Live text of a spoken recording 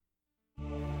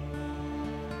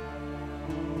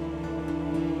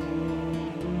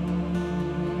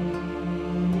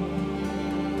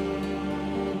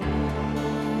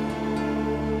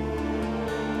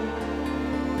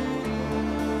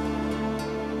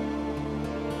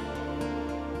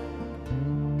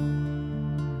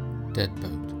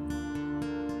Deadboat.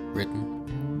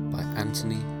 Written by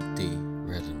Anthony D.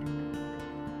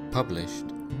 Redden. Published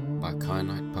by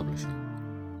Kyanite Publishing.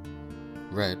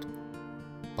 Read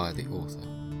by the author.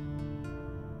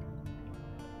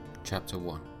 Chapter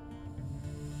 1.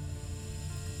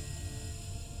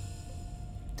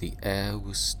 The air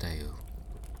was stale.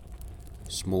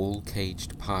 Small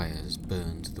caged pyres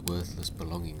burned the worthless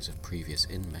belongings of previous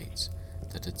inmates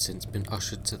that had since been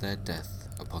ushered to their death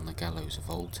upon the gallows of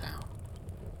Old Town.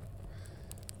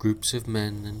 Groups of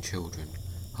men and children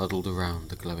huddled around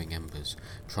the glowing embers,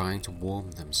 trying to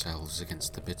warm themselves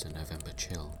against the bitter November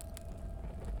chill.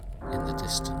 In the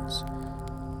distance,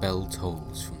 bell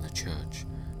tolls from the church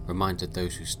reminded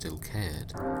those who still cared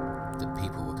that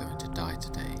people were going to die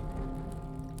today,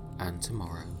 and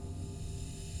tomorrow,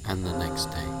 and the next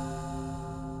day.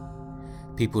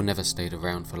 People never stayed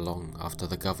around for long after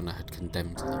the governor had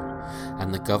condemned them,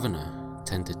 and the governor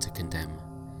tended to condemn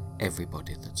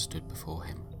everybody that stood before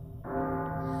him.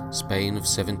 Spain of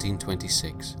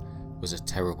 1726 was a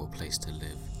terrible place to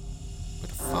live,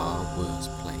 but a far worse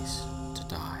place to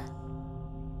die.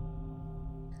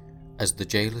 As the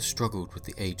jailer struggled with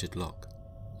the aged lock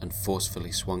and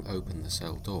forcefully swung open the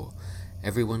cell door,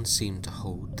 everyone seemed to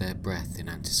hold their breath in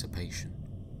anticipation.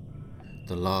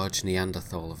 The large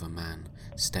Neanderthal of a man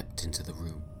stepped into the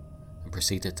room and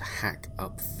proceeded to hack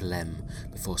up phlegm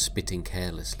before spitting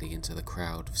carelessly into the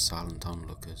crowd of silent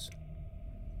onlookers.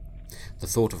 The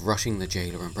thought of rushing the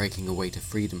jailer and breaking away to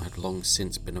freedom had long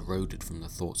since been eroded from the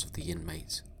thoughts of the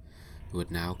inmates, who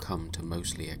had now come to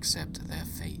mostly accept their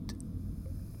fate.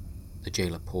 The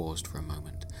jailer paused for a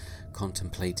moment,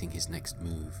 contemplating his next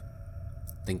move,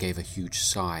 then gave a huge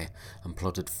sigh and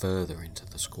plodded further into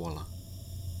the squalor.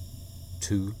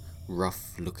 2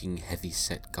 rough-looking,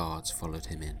 heavy-set guards followed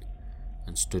him in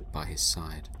and stood by his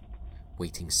side,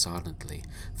 waiting silently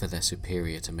for their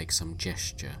superior to make some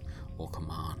gesture or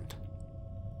command.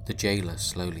 The jailer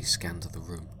slowly scanned the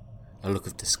room, a look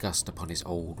of disgust upon his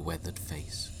old, weathered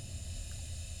face.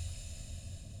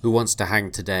 "Who wants to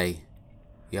hang today?"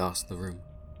 he asked the room.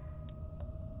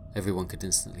 Everyone could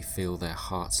instantly feel their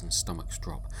hearts and stomachs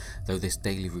drop, though this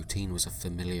daily routine was a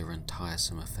familiar and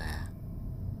tiresome affair.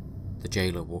 The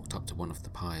jailer walked up to one of the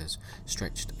pyres,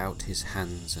 stretched out his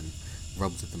hands and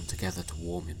rubbed them together to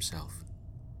warm himself.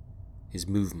 His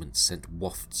movements sent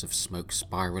wafts of smoke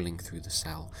spiralling through the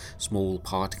cell, small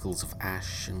particles of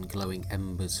ash and glowing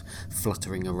embers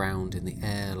fluttering around in the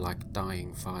air like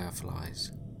dying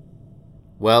fireflies.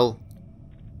 "Well?"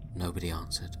 Nobody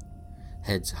answered.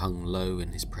 Heads hung low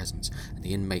in his presence, and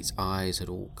the inmates' eyes had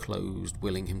all closed,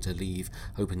 willing him to leave,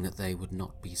 hoping that they would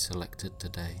not be selected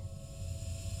today.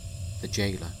 The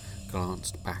jailer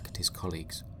glanced back at his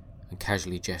colleagues and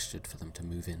casually gestured for them to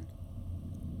move in.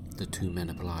 The 2 men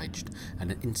obliged,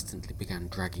 and instantly began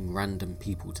dragging random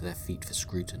people to their feet for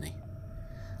scrutiny.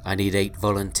 "I need 8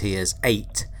 volunteers,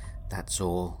 8! That's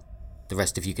all. The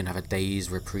rest of you can have a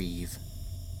day's reprieve."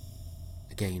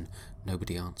 Again,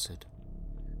 nobody answered.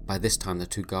 By this time the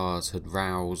 2 guards had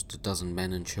roused a dozen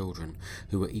men and children,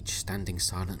 who were each standing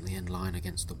silently in line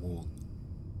against the wall.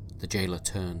 The jailer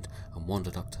turned and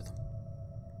wandered up to them.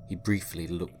 He briefly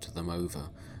looked them over,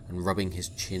 and rubbing his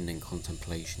chin in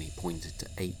contemplation, he pointed to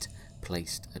 8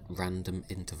 placed at random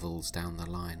intervals down the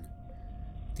line.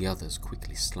 The others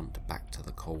quickly slumped back to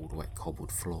the cold, wet,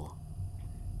 cobbled floor.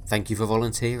 "Thank you for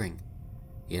volunteering,"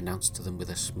 he announced to them with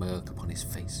a smirk upon his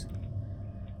face.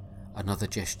 Another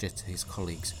gesture to his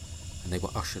colleagues, and they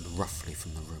were ushered roughly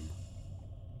from the room.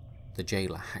 The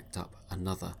jailer hacked up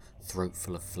another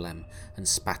throatful of phlegm and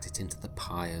spat it into the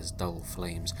pyre's dull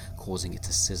flames, causing it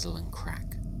to sizzle and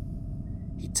crack.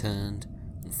 He turned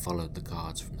and followed the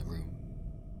guards from the room.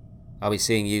 "I'll be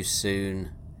seeing you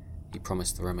soon," he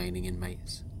promised the remaining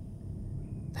inmates.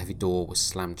 The heavy door was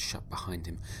slammed shut behind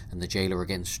him, and the jailer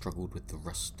again struggled with the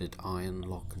rusted iron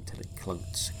lock until it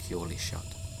clunked securely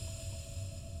shut.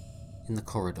 In the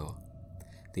corridor,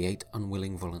 the 8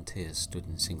 unwilling volunteers stood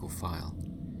in single file.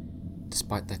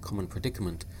 Despite their common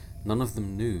predicament, none of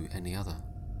them knew any other,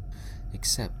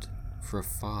 except for a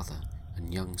father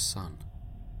and young son.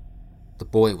 The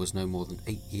boy was no more than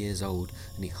 8 years old,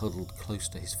 and he huddled close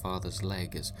to his father's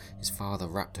leg as his father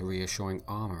wrapped a reassuring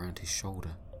arm around his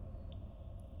shoulder.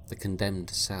 The condemned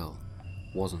cell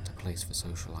wasn't a place for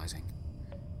socializing.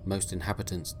 Most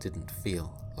inhabitants didn't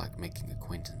feel like making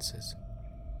acquaintances.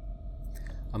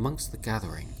 Amongst the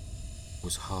gathering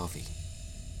was Harvey,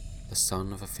 the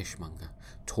son of a fishmonger,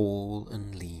 tall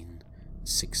and lean,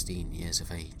 16 years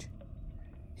of age.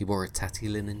 He wore a tatty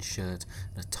linen shirt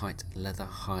and a tight leather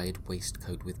hide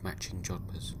waistcoat with matching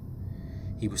jodhpurs.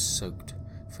 He was soaked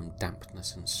from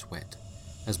dampness and sweat,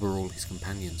 as were all his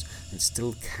companions, and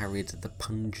still carried the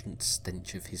pungent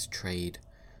stench of his trade,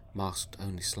 masked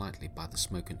only slightly by the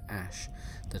smoke and ash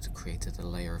that had created a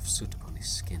layer of soot upon his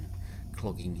skin,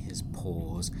 clogging his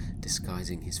pores,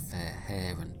 disguising his fair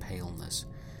hair and paleness,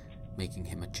 making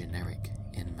him a generic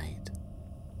inmate.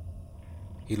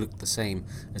 He looked the same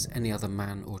as any other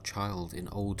man or child in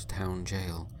Old Town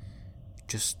Jail,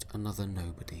 just another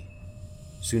nobody,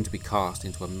 soon to be cast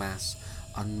into a mass,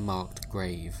 unmarked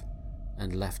grave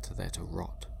and left there to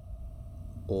rot.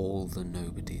 All the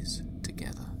nobodies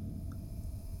together.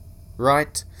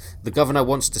 "Right, the governor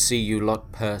wants to see you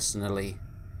lot personally."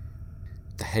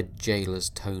 The head jailer's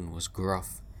tone was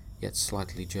gruff, yet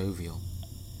slightly jovial.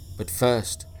 "But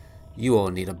first, you all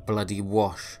need a bloody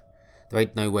wash. There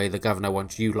ain't no way the governor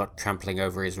wants you lot trampling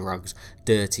over his rugs,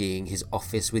 dirtying his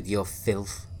office with your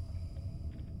filth."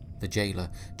 The jailer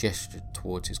gestured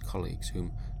towards his colleagues,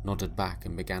 whom nodded back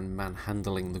and began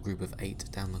manhandling the group of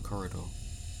 8 down the corridor.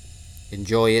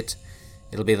 "Enjoy it.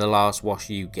 It'll be the last wash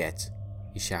you get,"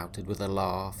 he shouted with a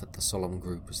laugh at the solemn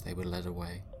group as they were led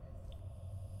away.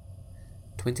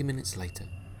 20 minutes later,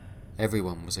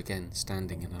 everyone was again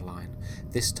standing in a line,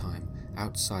 this time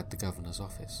outside the governor's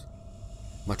office.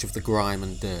 Much of the grime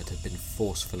and dirt had been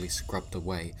forcefully scrubbed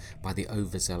away by the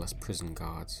overzealous prison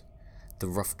guards, the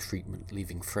rough treatment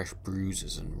leaving fresh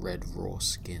bruises and red raw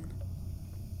skin.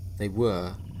 They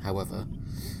were, however,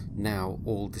 now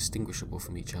all distinguishable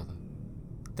from each other.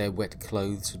 Their wet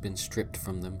clothes had been stripped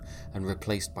from them and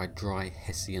replaced by dry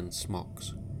Hessian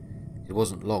smocks. It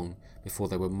wasn't long before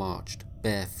they were marched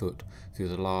barefoot through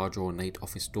the large ornate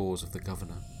office doors of the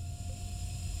governor.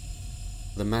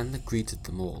 The man that greeted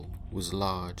them all was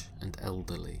large and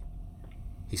elderly.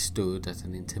 He stood at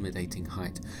an intimidating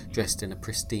height, dressed in a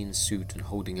pristine suit and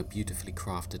holding a beautifully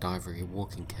crafted ivory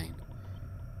walking cane.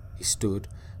 He stood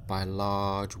by a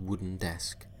large wooden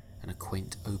desk and a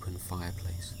quaint open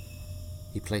fireplace.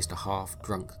 He placed a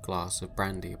half-drunk glass of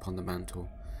brandy upon the mantel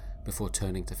before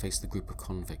turning to face the group of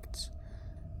convicts.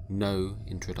 No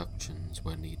introductions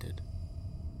were needed.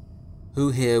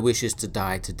 "Who here wishes to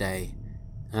die today?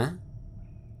 Huh?"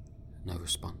 No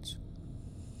response.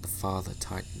 The father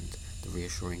tightened the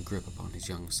reassuring grip upon his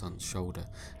young son's shoulder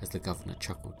as the governor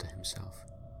chuckled to himself.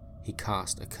 He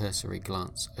cast a cursory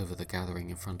glance over the gathering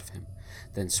in front of him,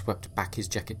 then swept back his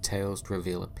jacket tails to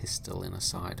reveal a pistol in a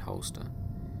side holster.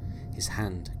 His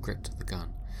hand gripped the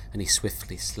gun, and he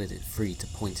swiftly slid it free to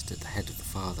point it at the head of the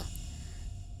father.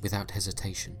 Without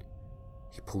hesitation,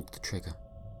 he pulled the trigger.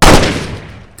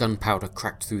 Gunpowder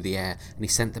cracked through the air, and he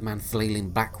sent the man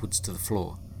flailing backwards to the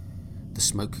floor. The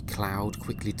smoke cloud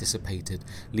quickly dissipated,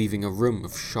 leaving a room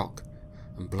of shock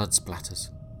and blood splatters.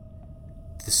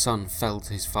 The son fell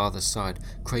to his father's side,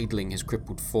 cradling his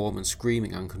crippled form and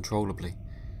screaming uncontrollably.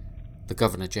 The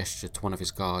governor gestured to one of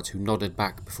his guards, who nodded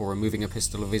back before removing a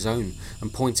pistol of his own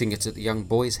and pointing it at the young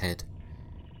boy's head.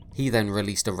 He then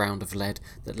released a round of lead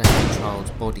that left the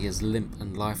child's body as limp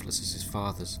and lifeless as his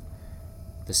father's.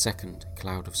 The second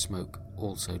cloud of smoke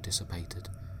also dissipated,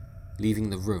 leaving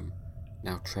the room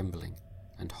now trembling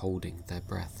and holding their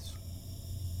breaths.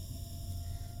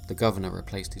 The governor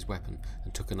replaced his weapon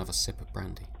and took another sip of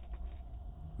brandy.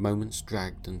 Moments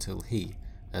dragged until he,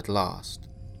 at last,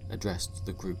 addressed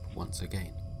the group once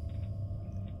again.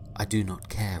 "I do not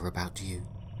care about you."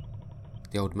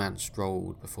 The old man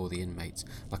strolled before the inmates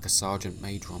like a sergeant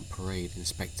major on parade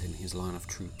inspecting his line of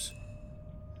troops.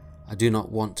 "I do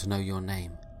not want to know your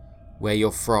name, where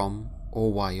you're from,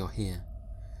 or why you're here.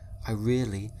 I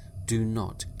really do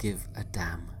not give a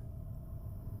damn.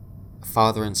 A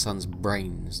father and son's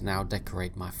brains now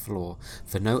decorate my floor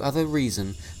for no other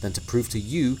reason than to prove to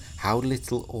you how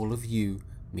little all of you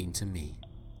mean to me.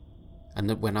 And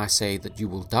that when I say that you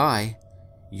will die,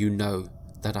 you know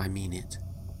that I mean it."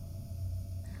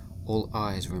 All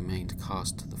eyes remained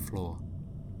cast to the floor,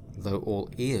 though all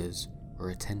ears were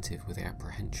attentive with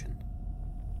apprehension.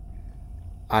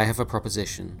 "I have a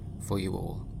proposition for you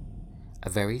all. A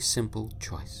very simple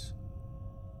choice.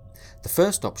 The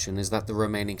first option is that the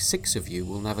remaining 6 of you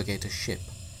will navigate a ship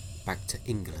back to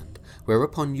England,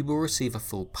 whereupon you will receive a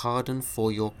full pardon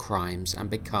for your crimes and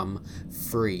become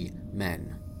free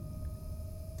men.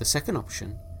 The second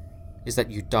option is that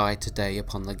you die today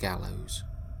upon the gallows."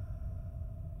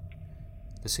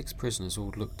 The 6 prisoners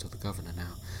all looked to the governor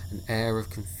now, an air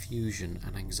of confusion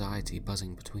and anxiety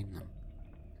buzzing between them.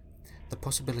 The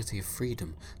possibility of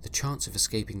freedom, the chance of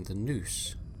escaping the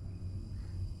noose.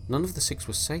 None of the 6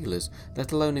 were sailors,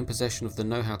 let alone in possession of the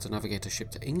know-how to navigate a ship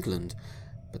to England,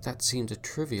 but that seemed a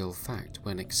trivial fact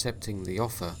when accepting the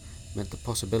offer meant the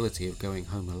possibility of going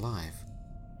home alive.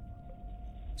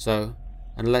 So,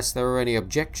 unless there are any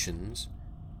objections,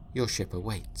 "Your ship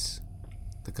awaits,"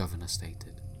 the governor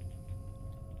stated.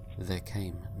 There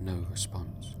came no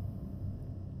response.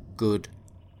 "Good."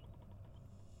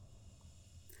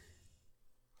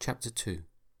 Chapter 2.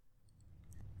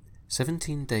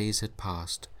 17 days had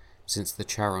passed since the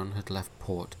Charon had left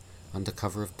port under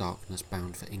cover of darkness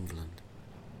bound for England.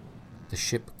 The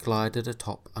ship glided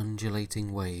atop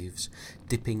undulating waves,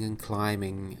 dipping and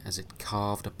climbing as it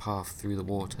carved a path through the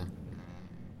water.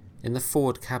 In the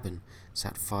forward cabin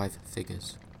sat 5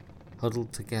 figures,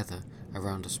 huddled together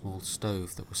around a small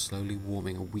stove that was slowly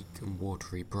warming a weak and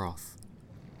watery broth.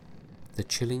 The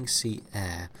chilling sea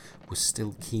air was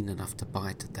still keen enough to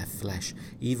bite at their flesh,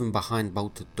 even behind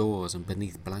bolted doors and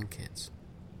beneath blankets.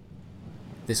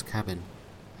 This cabin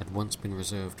had once been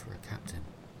reserved for a captain.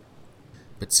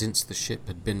 But since the ship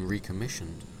had been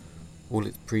recommissioned, all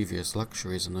its previous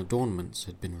luxuries and adornments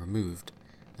had been removed,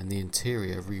 and the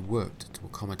interior reworked to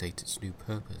accommodate its new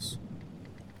purpose.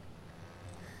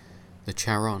 The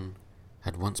Charon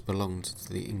had once belonged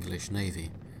to the English Navy,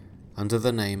 under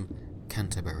the name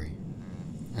Canterbury,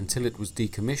 until it was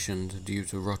decommissioned due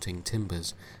to rotting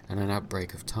timbers and an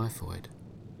outbreak of typhoid.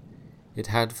 It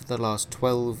had for the last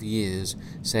 12 years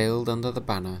sailed under the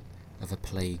banner of a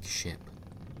plague ship,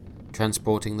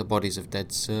 transporting the bodies of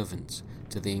dead servants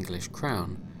to the English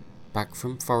crown back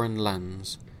from foreign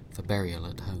lands for burial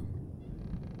at home.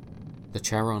 The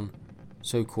Charon,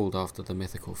 so called after the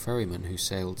mythical ferryman who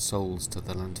sailed souls to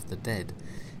the land of the dead,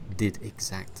 did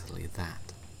exactly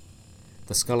that.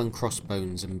 The skull and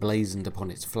crossbones emblazoned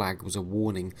upon its flag was a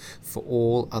warning for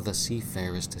all other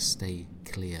seafarers to stay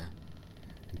clear,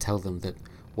 and tell them that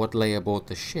what lay aboard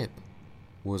the ship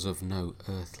was of no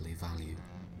earthly value.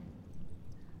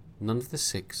 None of the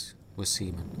 6 were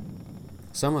seamen.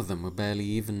 Some of them were barely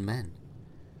even men,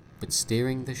 but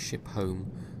steering the ship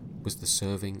home was the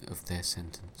serving of their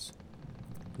sentence.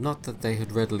 Not that they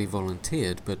had readily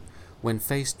volunteered, but when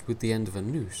faced with the end of a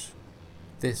noose,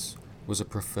 this was a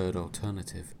preferred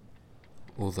alternative,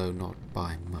 although not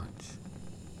by much.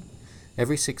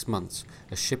 Every 6 months,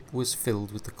 a ship was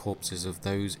filled with the corpses of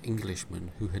those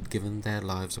Englishmen who had given their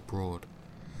lives abroad,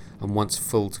 and once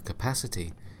full to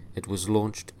capacity, it was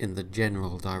launched in the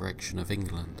general direction of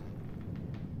England.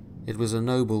 It was a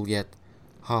noble yet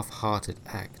half-hearted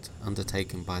act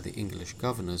undertaken by the English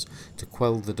governors to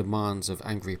quell the demands of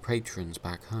angry patrons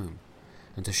back home,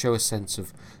 and to show a sense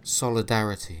of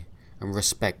solidarity and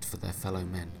respect for their fellow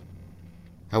men.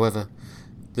 However,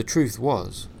 the truth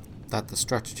was that the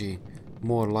strategy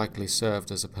more likely served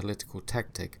as a political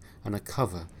tactic and a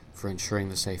cover for ensuring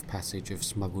the safe passage of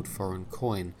smuggled foreign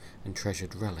coin and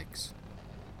treasured relics.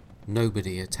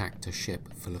 Nobody attacked a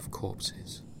ship full of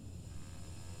corpses.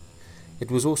 It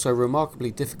was also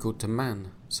remarkably difficult to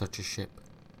man such a ship.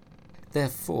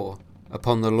 Therefore,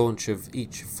 upon the launch of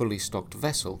each fully stocked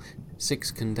vessel,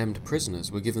 6 condemned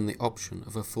prisoners were given the option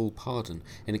of a full pardon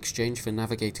in exchange for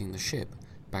navigating the ship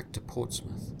back to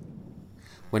Portsmouth.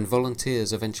 When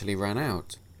volunteers eventually ran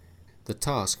out, the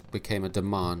task became a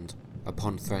demand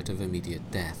upon threat of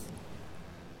immediate death.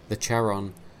 The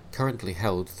Charon currently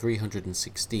held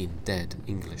 316 dead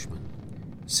Englishmen,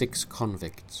 6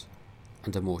 convicts,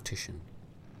 and a mortician.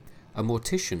 A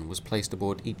mortician was placed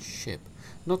aboard each ship,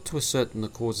 not to ascertain the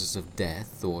causes of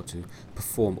death or to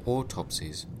perform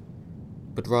autopsies,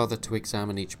 but rather to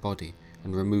examine each body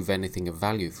and remove anything of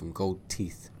value from gold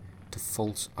teeth to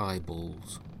false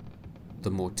eyeballs.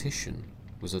 The mortician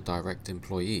was a direct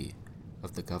employee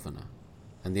of the governor,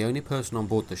 and the only person on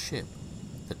board the ship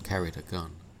that carried a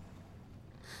gun.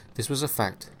 This was a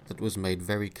fact that was made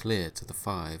very clear to the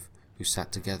 5 who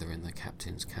sat together in the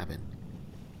captain's cabin.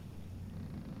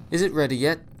 "Is it ready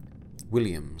yet?"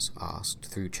 Williams asked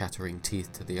through chattering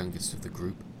teeth to the youngest of the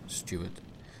group, Stuart,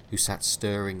 who sat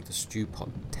stirring the stew pot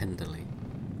tenderly.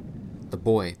 The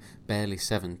boy, barely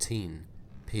 17,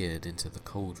 peered into the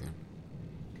cauldron.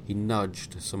 He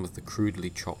nudged some of the crudely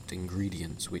chopped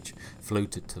ingredients which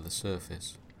floated to the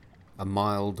surface. A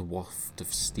mild waft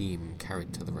of steam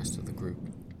carried to the rest of the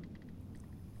group.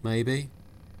 "Maybe."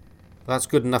 "That's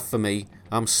good enough for me.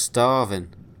 I'm starving."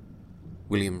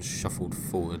 Williams shuffled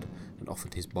forward and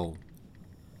offered his bowl.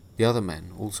 The other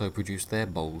men also produced their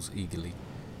bowls eagerly.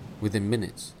 Within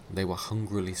minutes, they were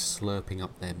hungrily slurping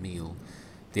up their meal,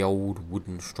 the old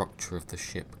wooden structure of the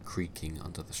ship creaking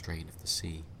under the strain of the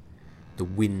sea, the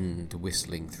wind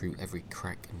whistling through every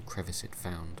crack and crevice it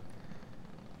found.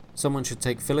 "Someone should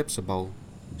take Phillips a bowl,"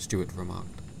 Stuart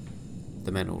remarked.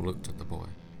 The men all looked at the boy.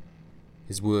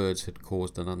 His words had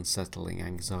caused an unsettling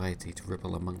anxiety to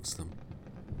ripple amongst them.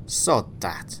 "Sod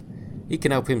that! He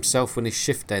can help himself when his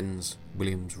shift ends,"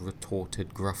 Williams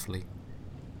retorted gruffly.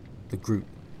 The group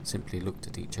simply looked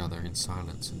at each other in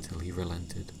silence until he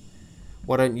relented.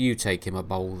 "Why don't you take him a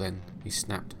bowl, then?" he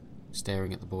snapped,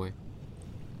 staring at the boy.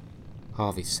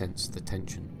 Harvey sensed the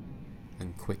tension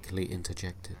and quickly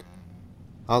interjected.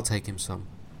 "I'll take him some."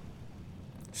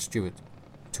 Stuart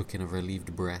took in a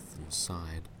relieved breath and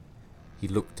sighed. He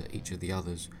looked at each of the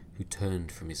others, who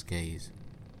turned from his gaze.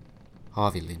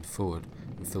 Harvey leaned forward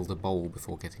and filled a bowl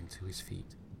before getting to his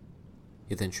feet.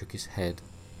 He then shook his head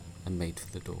and made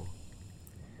for the door.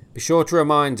 "Be sure to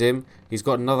remind him he's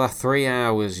got another 3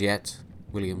 hours yet,"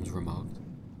 Williams remarked.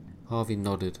 Harvey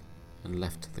nodded and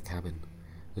left the cabin,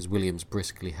 as Williams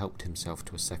briskly helped himself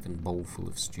to a second bowlful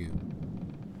of stew.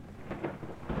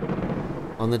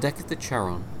 On the deck of the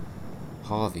Charon,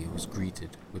 Harvey was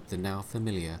greeted with the now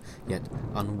familiar yet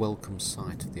unwelcome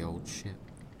sight of the old ship.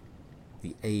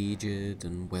 The aged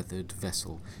and weathered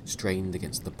vessel strained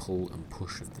against the pull and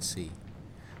push of the sea.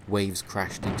 Waves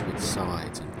crashed into its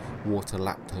sides and water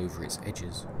lapped over its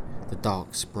edges, the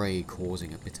dark spray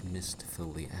causing a bitter mist to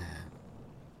fill the air.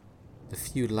 The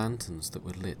few lanterns that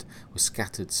were lit were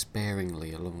scattered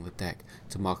sparingly along the deck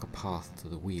to mark a path to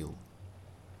the wheel.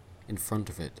 In front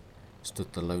of it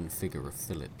stood the lone figure of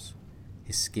Phillips,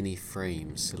 his skinny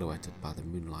frame silhouetted by the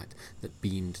moonlight that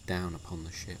beamed down upon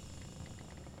the ship.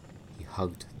 He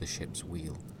hugged the ship's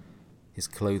wheel, his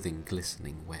clothing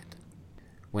glistening wet.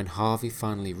 When Harvey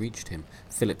finally reached him,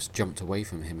 Phillips jumped away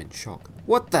from him in shock.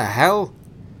 "What the hell?"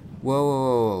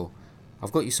 Whoa.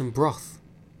 I've got you some broth."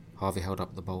 Harvey held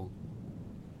up the bowl.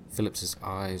 Phillips's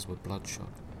eyes were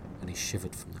bloodshot, and he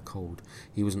shivered from the cold.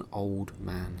 He was an old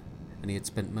man, and he had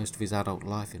spent most of his adult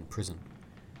life in prison.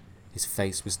 His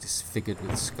face was disfigured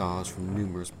with scars from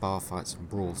numerous bar fights and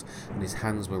brawls, and his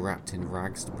hands were wrapped in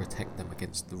rags to protect them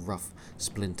against the rough,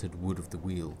 splintered wood of the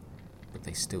wheel, but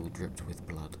they still dripped with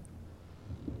blood.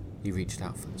 He reached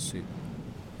out for the soup.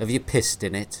 "Have you pissed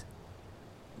in it?"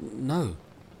 "No.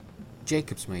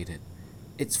 Jacob's made it.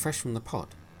 It's fresh from the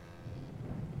pot."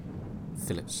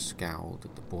 Phillips scowled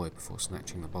at the boy before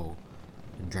snatching the bowl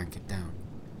and drank it down.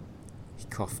 He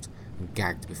coughed and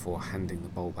gagged before handing the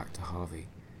bowl back to Harvey.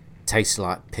 "Tastes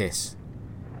like piss."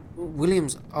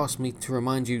 "Williams asked me to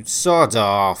remind you..." "Sod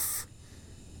off!"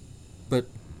 But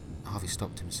Harvey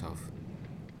stopped himself.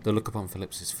 The look upon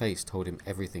Phillips's face told him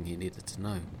everything he needed to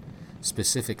know,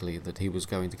 specifically that he was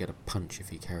going to get a punch if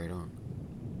he carried on.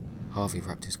 Harvey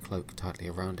wrapped his cloak tightly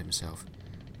around himself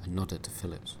and nodded to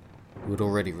Phillips, who had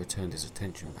already returned his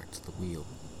attention back to the wheel.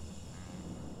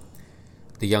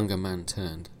 The younger man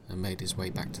turned and made his way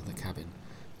back to the cabin.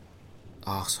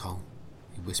 "Arsehole,"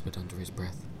 he whispered under his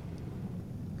breath.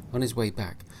 On his way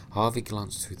back, Harvey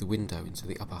glanced through the window into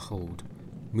the upper hold.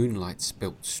 Moonlight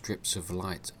spilt strips of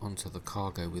light onto the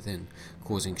cargo within,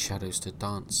 causing shadows to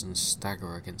dance and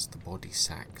stagger against the body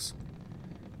sacks.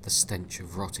 The stench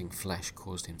of rotting flesh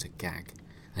caused him to gag,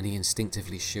 and he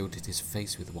instinctively shielded his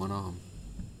face with one arm.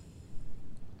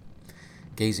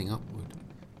 Gazing upward,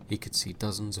 he could see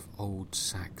dozens of old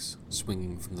sacks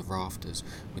swinging from the rafters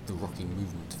with the rocking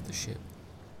movement of the ship,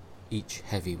 each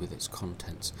heavy with its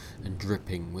contents and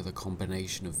dripping with a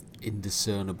combination of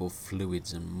indiscernible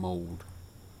fluids and mould.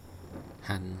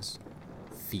 Hands,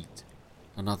 feet,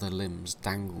 and other limbs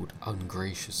dangled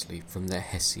ungraciously from their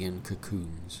Hessian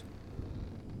cocoons.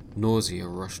 Nausea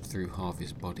rushed through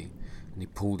Harvey's body, and he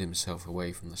pulled himself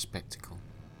away from the spectacle.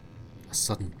 A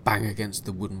sudden bang against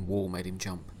the wooden wall made him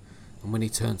jump, and when he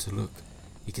turned to look,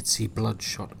 he could see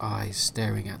bloodshot eyes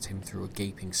staring at him through a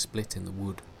gaping split in the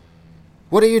wood.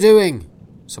 "What are you doing?"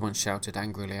 someone shouted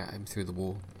angrily at him through the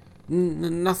wall.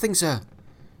 Nothing, sir,"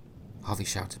 Harvey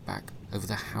shouted back over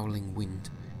the howling wind.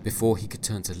 Before he could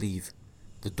turn to leave,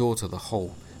 the door to the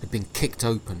hole had been kicked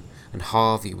open, and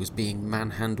Harvey was being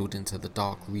manhandled into the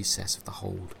dark recess of the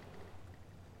hold.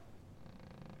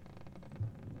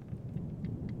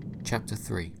 Chapter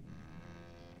 3.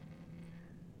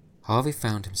 Harvey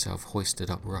found himself hoisted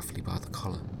up roughly by the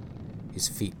collar, his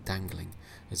feet dangling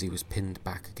as he was pinned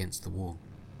back against the wall.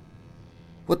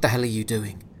 "What the hell are you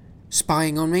doing?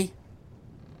 Spying on me?"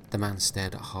 The man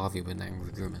stared at Harvey with an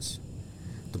angry grimace.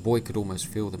 The boy could almost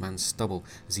feel the man's stubble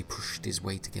as he pushed his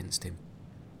weight against him.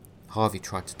 Harvey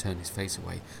tried to turn his face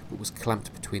away, but was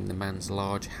clamped between the man's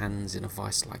large hands in a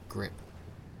vice-like grip.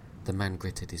 The man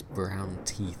gritted his brown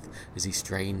teeth as he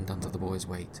strained under the boy's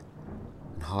weight,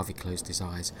 and Harvey closed his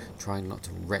eyes, trying not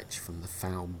to retch from the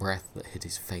foul breath that hit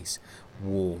his face,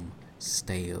 warm,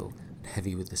 stale, and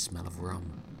heavy with the smell of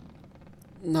rum.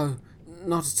 "No,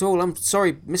 not at all. I'm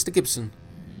sorry, Mr. Gibson."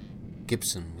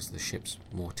 Gibson was the ship's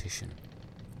mortician.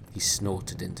 He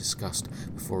snorted in disgust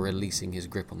before releasing his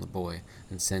grip on the boy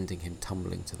and sending him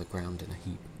tumbling to the ground in a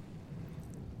heap.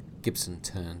 Gibson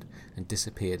turned and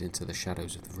disappeared into the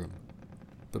shadows of the room.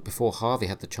 But before Harvey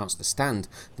had the chance to stand,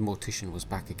 the mortician was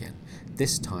back again,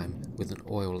 this time with an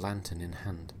oil lantern in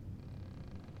hand.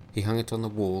 He hung it on the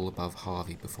wall above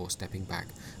Harvey before stepping back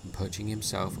and perching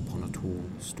himself upon a tall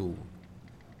stool.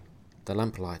 The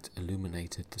lamplight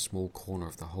illuminated the small corner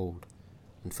of the hold,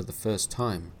 and for the first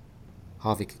time,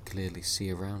 Harvey could clearly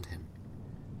see around him.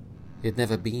 He had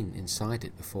never been inside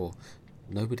it before.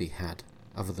 Nobody had,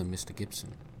 other than Mr.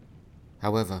 Gibson.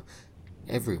 However,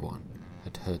 everyone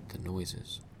had heard the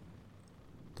noises.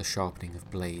 The sharpening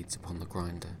of blades upon the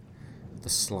grinder, the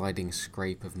sliding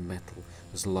scrape of metal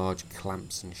as large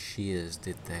clamps and shears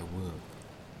did their work.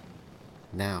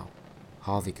 Now,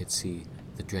 Harvey could see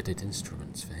the dreaded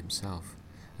instruments for himself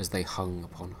as they hung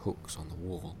upon hooks on the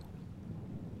wall.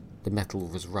 The metal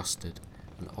was rusted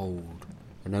and old,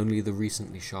 and only the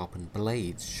recently sharpened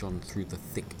blades shone through the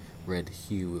thick red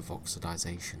hue of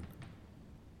oxidization.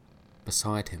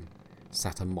 Beside him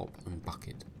sat a mop and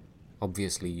bucket,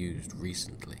 obviously used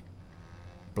recently.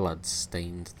 Blood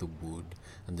stained the wood,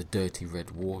 and the dirty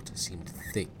red water seemed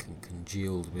thick and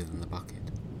congealed within the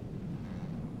bucket.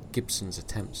 Gibson's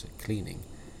attempts at cleaning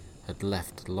had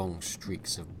left long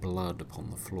streaks of blood upon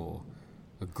the floor,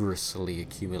 a gristly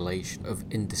accumulation of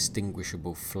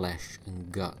indistinguishable flesh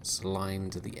and guts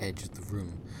lined the edge of the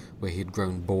room where he had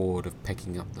grown bored of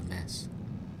pecking up the mess.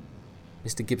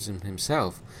 Mr. Gibson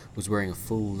himself was wearing a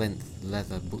full-length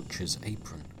leather butcher's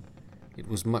apron. It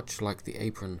was much like the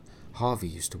apron Harvey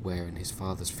used to wear in his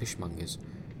father's fishmongers,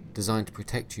 designed to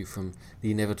protect you from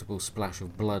the inevitable splash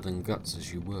of blood and guts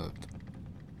as you worked.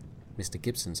 Mr.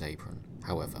 Gibson's apron,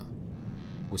 however,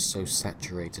 was so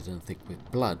saturated and thick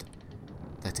with blood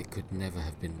that it could never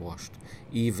have been washed,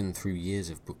 even through years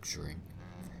of butchering.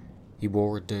 He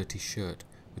wore a dirty shirt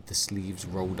with the sleeves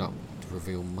rolled up to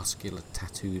reveal muscular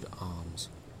tattooed arms.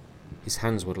 His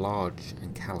hands were large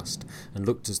and calloused, and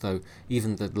looked as though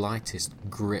even the lightest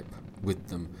grip with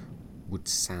them would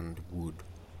sand wood.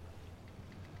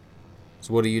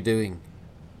 "So what are you doing?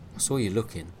 I saw you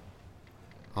looking."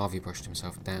 Harvey brushed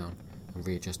himself down and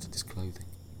readjusted his clothing.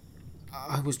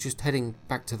 "I was just heading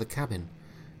back to the cabin,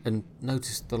 and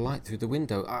noticed the light through the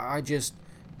window. I just..."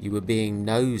 "You were being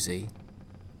nosy."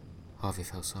 Harvey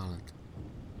fell silent.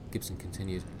 Gibson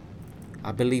continued,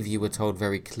 "I believe you were told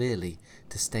very clearly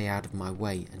to stay out of my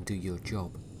way and do your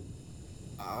job."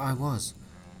 "I was.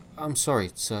 I'm sorry,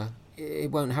 sir.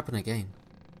 It won't happen again."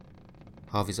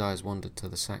 Harvey's eyes wandered to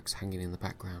the sacks hanging in the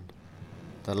background.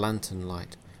 The lantern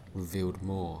light revealed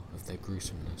more of their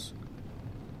gruesomeness.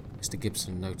 Mr.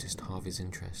 Gibson noticed Harvey's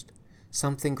interest.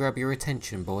 "Something grab your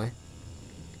attention, boy?"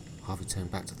 Harvey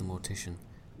turned back to the mortician.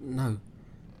 "No.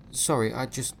 Sorry,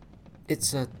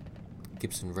 it's a..."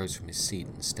 Gibson rose from his seat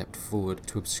and stepped forward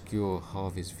to obscure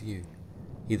Harvey's view.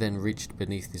 He then reached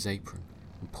beneath his apron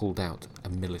and pulled out a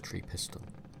military pistol.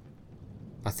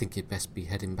 "I think you'd best be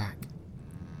heading back."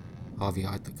 Harvey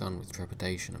eyed the gun with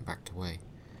trepidation and backed away.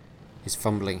 His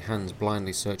fumbling hands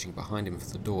blindly searching behind him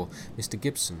for the door, Mr.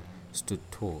 Gibson stood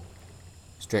tall,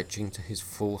 stretching to his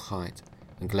full height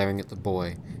and glaring at the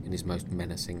boy in his most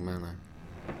menacing manner.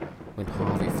 When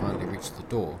Harvey finally reached the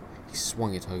door, he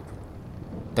swung it open.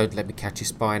 "Don't let me catch you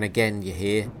spying again, you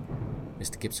hear?"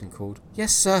 Mr. Gibson called.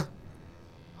 "Yes, sir."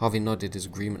 Harvey nodded his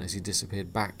agreement as he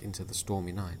disappeared back into the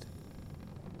stormy night.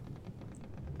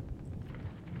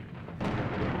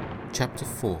 Chapter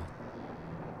 4.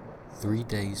 3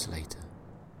 days later.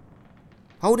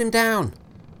 "Hold him down!"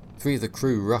 3 of the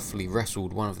crew roughly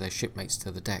wrestled one of their shipmates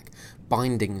to the deck.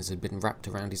 Bindings had been wrapped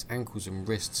around his ankles and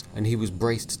wrists, and he was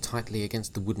braced tightly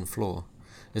against the wooden floor.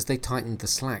 As they tightened the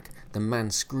slack, the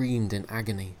man screamed in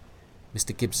agony.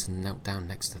 Mr. Gibson knelt down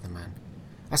next to the man.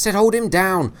 "I said hold him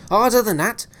down! Harder than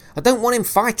that! I don't want him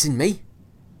fighting me!"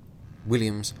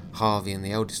 Williams, Harvey, and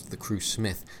the eldest of the crew,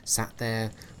 Smith, sat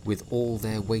there with all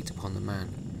their weight upon the man.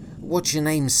 "What's your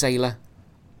name, sailor?"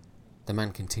 The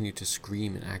man continued to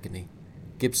scream in agony.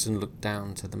 Gibson looked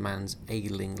down to the man's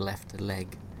ailing left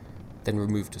leg, then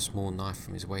removed a small knife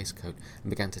from his waistcoat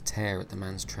and began to tear at the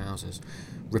man's trousers,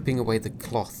 ripping away the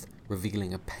cloth,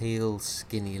 revealing a pale,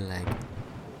 skinny leg.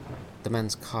 The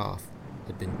man's calf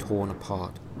had been torn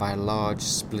apart by a large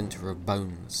splinter of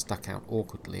bone that stuck out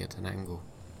awkwardly at an angle.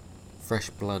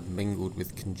 Fresh blood mingled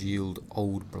with congealed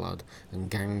old blood and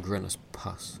gangrenous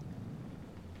pus.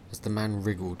 As the man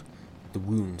wriggled, the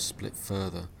wound split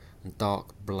further, and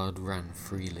dark blood ran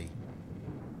freely.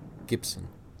 Gibson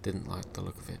didn't like the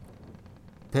look of it.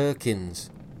 "Perkins,"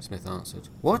 Smith answered.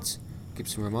 "What?"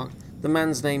 Gibson remarked. "The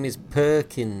man's name is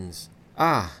Perkins."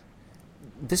 "Ah,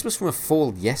 this was from a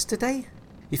fall yesterday?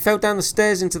 He fell down the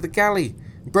stairs into the galley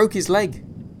and broke his leg."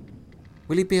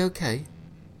 "Will he be okay?"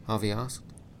 Harvey asked.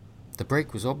 The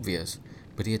break was obvious,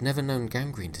 but he had never known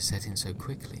gangrene to set in so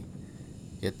quickly.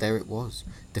 Yet there it was,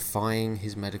 defying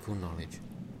his medical knowledge.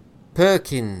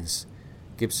 "Perkins!"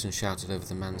 Gibson shouted over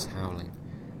the man's howling.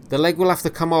 "The leg will have to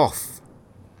come off!"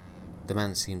 The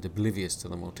man seemed oblivious to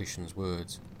the mortician's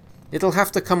words. "It'll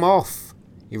have to come off,"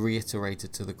 he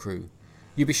reiterated to the crew.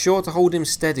 "You be sure to hold him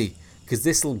steady, 'cause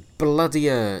this'll bloody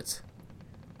hurt."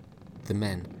 The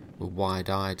men were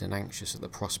wide-eyed and anxious at the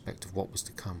prospect of what was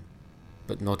to come,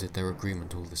 but nodded their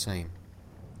agreement all the same.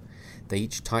 They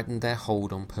each tightened their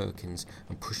hold on Perkins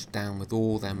and pushed down with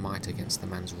all their might against the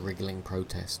man's wriggling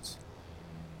protests.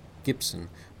 Gibson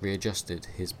readjusted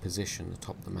his position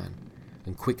atop the man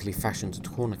and quickly fashioned a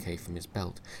tourniquet from his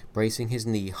belt, bracing his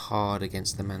knee hard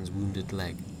against the man's wounded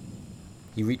leg.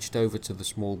 He reached over to the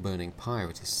small burning pyre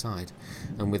at his side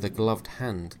and with a gloved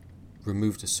hand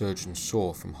removed a surgeon's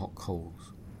saw from hot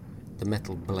coals, the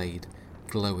metal blade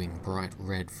glowing bright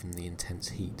red from the intense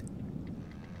heat.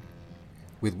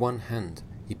 With one hand,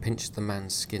 he pinched the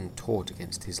man's skin taut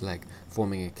against his leg,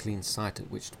 forming a clean site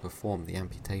at which to perform the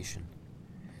amputation.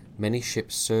 Many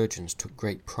ship's surgeons took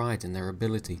great pride in their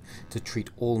ability to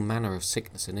treat all manner of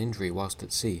sickness and injury whilst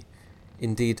at sea,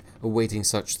 indeed awaiting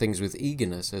such things with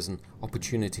eagerness as an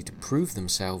opportunity to prove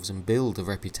themselves and build a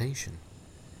reputation.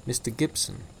 Mr.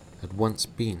 Gibson had once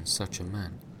been such a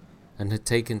man, and had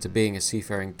taken to being a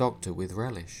seafaring doctor with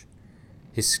relish.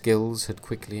 His skills had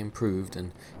quickly improved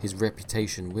and his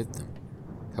reputation with them.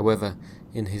 However,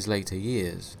 in his later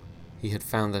years, he had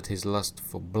found that his lust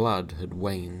for blood had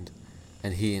waned,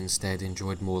 and he instead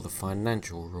enjoyed more the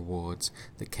financial rewards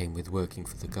that came with working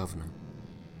for the governor.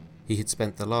 He had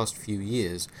spent the last few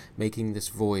years making this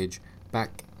voyage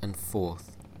back and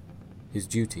forth, his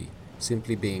duty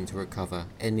simply being to recover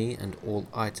any and all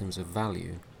items of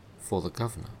value for the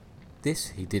governor. This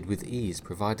he did with ease,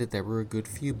 provided there were a good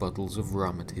few bottles of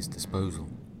rum at his disposal.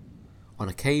 On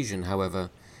occasion,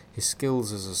 however, his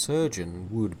skills as a surgeon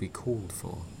would be called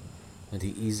for, and he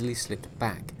easily slipped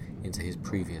back into his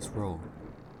previous role.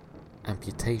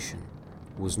 Amputation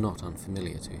was not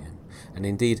unfamiliar to him, and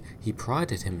indeed he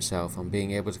prided himself on being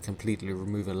able to completely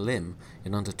remove a limb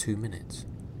in under 2 minutes.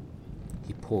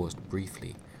 He paused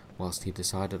briefly whilst he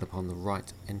decided upon the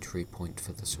right entry point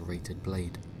for the serrated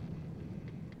blade.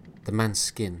 The man's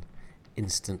skin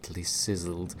instantly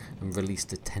sizzled and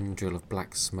released a tendril of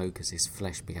black smoke as his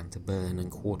flesh began to burn and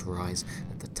cauterize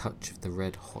at the touch of the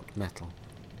red-hot metal.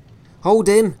 "Hold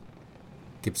him!"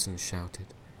 Gibson shouted,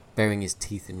 baring his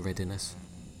teeth in readiness.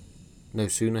 No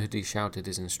sooner had he shouted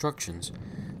his instructions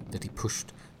than he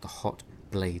pushed the hot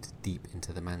blade deep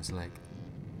into the man's leg.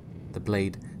 The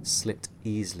blade slipped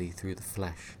easily through the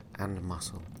flesh and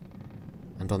muscle,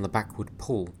 and on the backward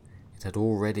pull it had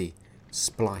already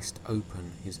spliced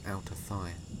open his outer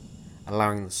thigh,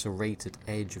 allowing the serrated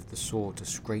edge of the saw to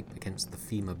scrape against the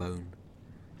femur bone.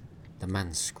 The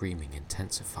man's screaming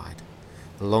intensified,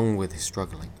 along with his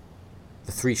struggling.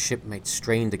 The 3 shipmates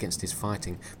strained against his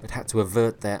fighting, but had to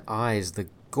avert their eyes, the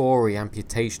gory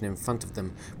amputation in front of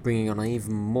them bringing on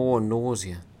even more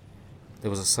nausea.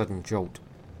 There was a sudden jolt,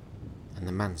 and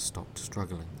the man stopped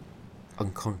struggling,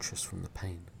 unconscious from the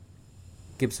pain.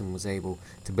 Gibson was able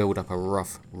to build up a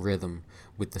rough rhythm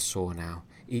with the saw now,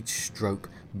 each stroke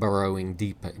burrowing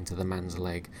deeper into the man's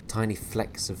leg, tiny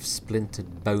flecks of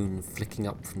splintered bone flicking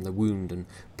up from the wound, and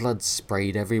blood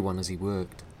sprayed everyone as he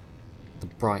worked. The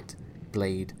bright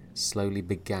blade slowly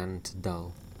began to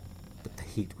dull, but the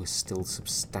heat was still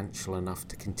substantial enough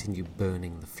to continue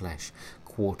burning the flesh,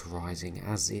 cauterizing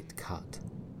as it cut.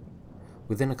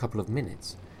 Within a couple of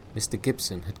minutes, Mr.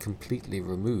 Gibson had completely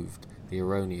removed the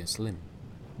erroneous limb.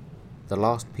 The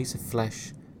last piece of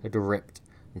flesh had ripped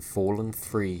and fallen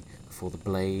free before the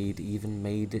blade even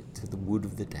made it to the wood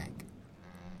of the deck,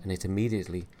 and it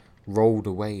immediately rolled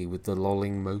away with the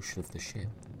lolling motion of the ship.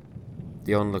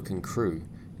 The onlooking crew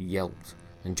yelped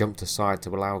and jumped aside to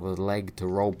allow the leg to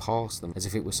roll past them as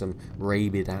if it were some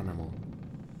rabid animal.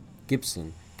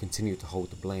 Gibson continued to hold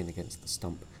the blade against the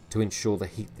stump to ensure the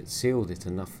heat that sealed it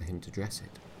enough for him to dress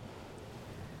it.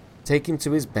 "Take him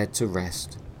to his bed to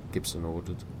rest," Gibson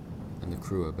ordered, and the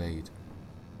crew obeyed.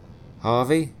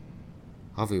 "Harvey?"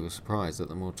 Harvey was surprised that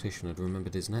the mortician had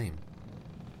remembered his name.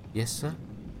 "Yes, sir?"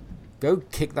 "Go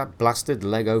kick that blasted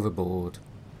leg overboard."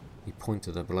 He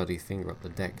pointed a bloody finger up the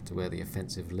deck to where the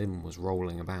offensive limb was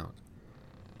rolling about.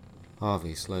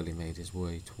 Harvey slowly made his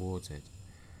way towards it,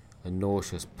 a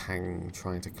nauseous pang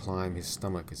trying to climb his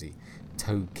stomach as he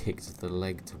toe-kicked the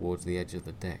leg towards the edge of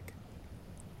the deck.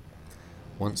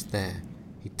 Once there,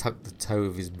 he tucked the toe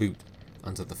of his boot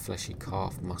under the fleshy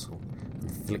calf muscle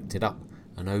and flicked it up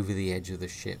and over the edge of the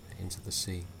ship into the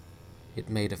sea. It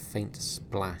made a faint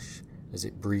splash as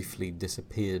it briefly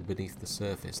disappeared beneath the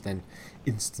surface, then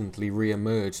instantly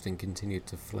re-emerged and continued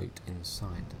to float in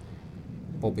sight,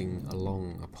 bobbing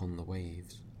along upon the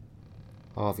waves.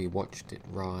 Harvey watched it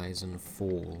rise and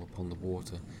fall upon the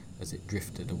water as it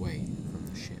drifted away from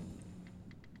the ship.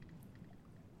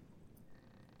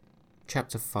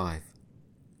 Chapter 5.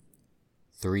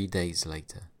 3 days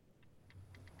later.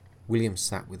 William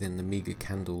sat within the meagre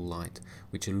candle light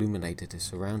which illuminated his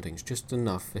surroundings just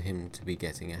enough for him to be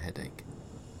getting a headache.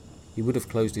 He would have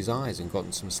closed his eyes and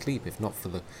gotten some sleep if not for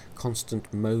the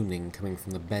constant moaning coming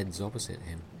from the beds opposite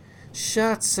him.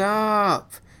 "Shut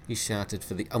up!" he shouted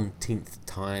for the umpteenth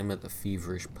time at the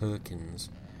feverish Perkins.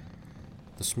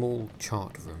 The small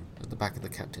chart room at the back of the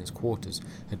captain's quarters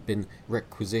had been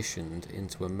requisitioned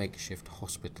into a makeshift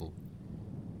hospital.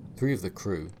 3 of the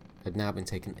crew had now been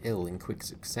taken ill in quick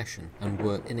succession and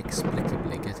were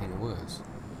inexplicably getting worse.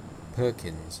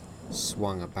 Perkins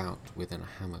swung about within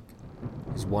a hammock,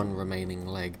 his one remaining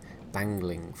leg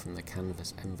dangling from the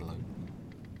canvas envelope.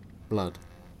 Blood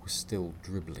was still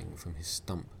dribbling from his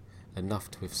stump, enough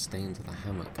to have stained the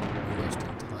hammock almost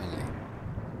entirely.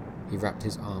 He wrapped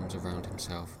his arms around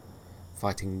himself,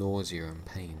 fighting nausea and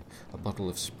pain, a bottle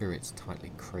of spirits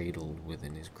tightly cradled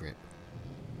within his grip.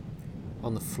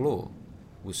 On the floor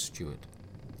was Stuart,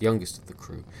 the youngest of the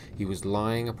crew. He was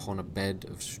lying upon a bed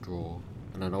of straw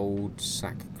and an old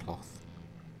sackcloth.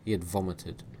 He had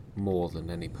vomited more than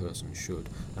any person should,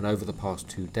 and over the past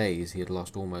 2 days he had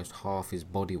lost almost half his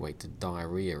body weight to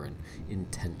diarrhea and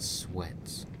intense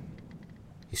sweats.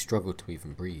 He struggled to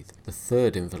even breathe. The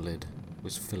 3rd invalid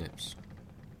was Phillips.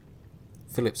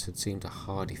 Phillips had seemed a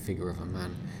hardy figure of a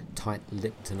man,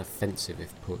 tight-lipped and offensive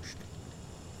if pushed.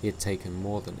 He had taken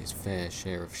more than his fair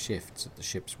share of shifts at the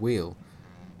ship's wheel,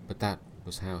 but that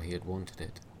was how he had wanted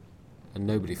it, and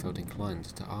nobody felt inclined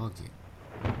to argue.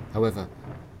 However,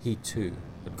 he too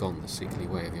had gone the sickly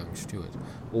way of young Stuart.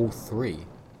 All 3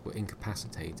 were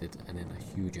incapacitated and in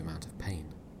a huge amount of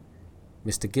pain.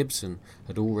 Mr. Gibson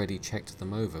had already checked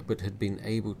them over, but had been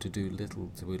able to do little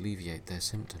to alleviate their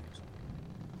symptoms.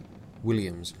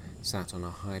 Williams sat on a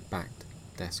high-backed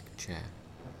desk chair.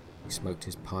 He smoked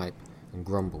his pipe and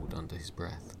grumbled under his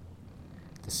breath.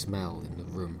 The smell in the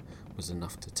room was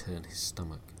enough to turn his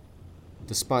stomach.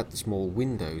 Despite the small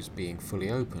windows being fully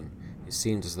open, it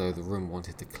seemed as though the room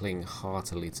wanted to cling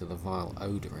heartily to the vile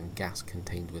odour and gas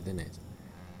contained within it.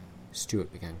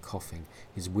 Stuart began coughing,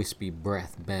 his wispy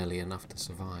breath barely enough to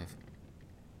survive.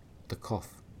 The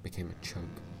cough became a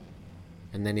choke,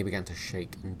 and then he began to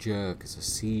shake and jerk as a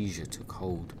seizure took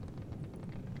hold.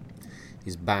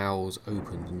 His bowels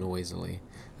opened noisily,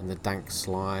 and the dank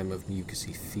slime of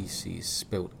mucousy feces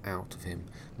spilt out of him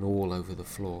and all over the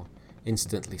floor,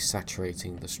 instantly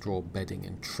saturating the straw bedding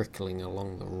and trickling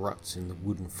along the ruts in the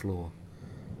wooden floor.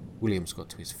 Williams got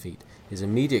to his feet, his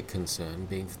immediate concern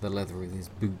being for the leather of his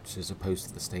boots as opposed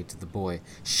to the state of the boy.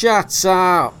 "Shut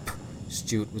up!"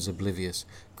 Stuart was oblivious,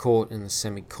 caught in the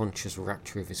semi-conscious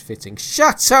rapture of his fitting.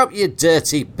 "Shut up, you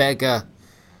dirty beggar!"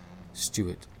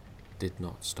 Stuart did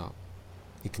not stop.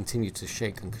 He continued to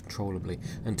shake uncontrollably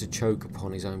and to choke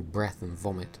upon his own breath and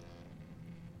vomit.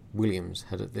 Williams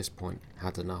had at this point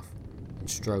had enough and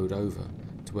strode over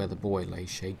to where the boy lay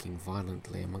shaking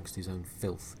violently amongst his own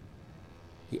filth.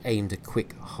 He aimed a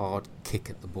quick, hard kick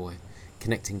at the boy,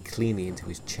 connecting cleanly into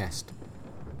his chest.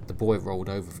 The boy rolled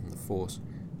over from the force,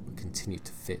 but continued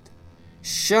to fit.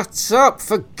 "Shut up,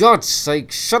 for God's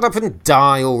sake! Shut up and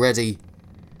die already!"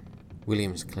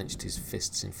 Williams clenched his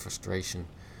fists in frustration,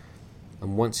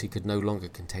 and once he could no longer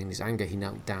contain his anger, he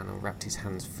knelt down and wrapped his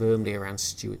hands firmly around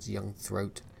Stuart's young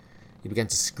throat. He began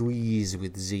to squeeze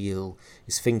with zeal,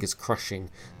 his fingers crushing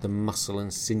the muscle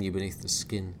and sinew beneath the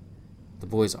skin. The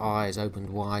boy's eyes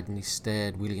opened wide and he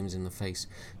stared Williams in the face.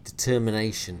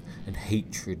 Determination and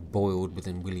hatred boiled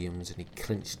within Williams, and he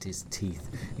clenched his teeth,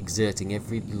 exerting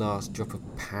every last drop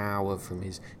of power from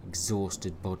his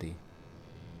exhausted body.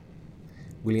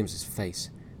 Williams's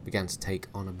face began to take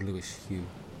on a bluish hue,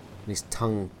 and his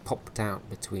tongue popped out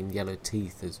between yellow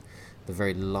teeth as the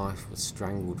very life was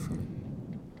strangled from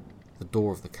it. The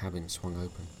door of the cabin swung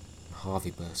open, and Harvey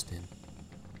burst in.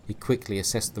 He quickly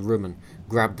assessed the room and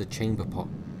grabbed a chamber pot.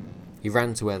 He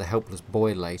ran to where the helpless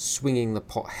boy lay, swinging the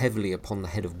pot heavily upon the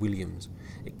head of Williams.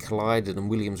 It collided and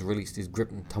Williams released his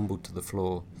grip and tumbled to the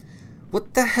floor.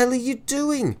 "What the hell are you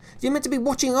doing? You're meant to be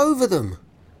watching over them!"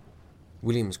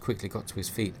 Williams quickly got to his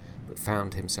feet, but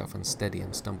found himself unsteady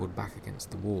and stumbled back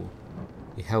against the wall.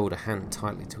 He held a hand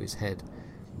tightly to his head,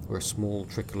 where a small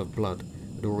trickle of blood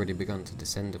had already begun to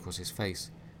descend across his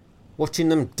face. "Watching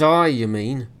them die, you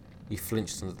mean?" He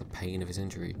flinched under the pain of his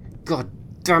injury. "God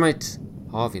damn it!"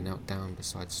 Harvey knelt down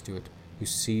beside Stuart,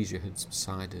 whose seizure had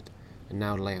subsided and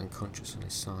now lay unconscious on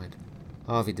his side.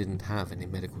 Harvey didn't have any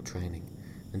medical training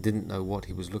and didn't know what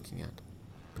he was looking at,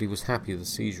 but he was happy the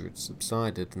seizure had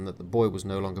subsided and that the boy was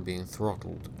no longer being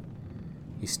throttled.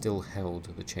 He still held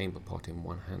the chamber pot in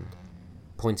one hand,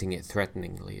 pointing it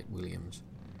threateningly at Williams.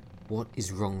 "What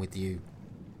is wrong with you?"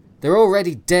 "They're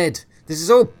already dead. This is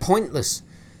all pointless.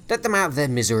 Let them out of their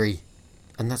misery."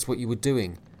 And that's what you were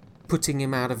doing, putting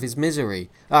him out of his misery.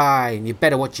 "Aye, and you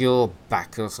better watch your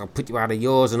back, or else I'll put you out of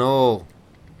yours and all."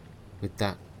 With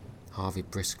that, Harvey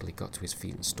briskly got to his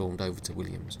feet and stormed over to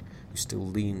Williams, who still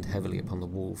leaned heavily upon the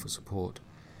wall for support.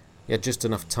 He had just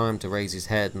enough time to raise his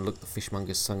head and look the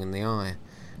fishmonger's son in the eye,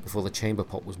 before the chamber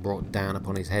pot was brought down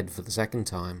upon his head for the second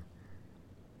time.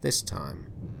 This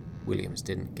time, Williams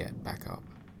didn't get back up.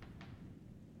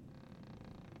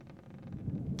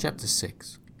 Chapter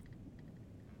 6.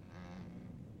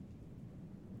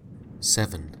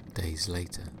 7 days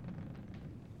later.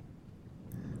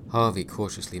 Harvey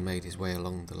cautiously made his way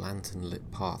along the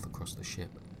lantern-lit path across the ship.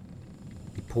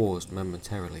 He paused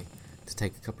momentarily to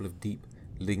take a couple of deep,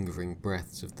 lingering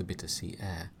breaths of the bitter sea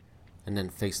air, and then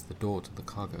faced the door to the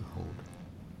cargo hold.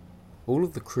 All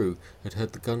of the crew had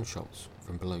heard the gunshots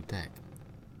from below deck,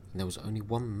 and there was only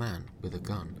one man with a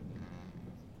gun.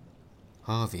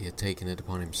 Harvey had taken it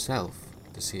upon himself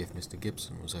to see if Mr.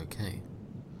 Gibson was okay.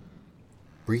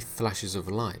 Brief flashes of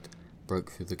light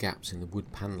broke through the gaps in the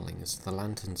wood panelling as the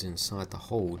lanterns inside the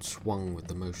hold swung with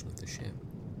the motion of the ship.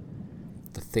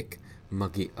 The thick,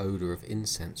 muggy odour of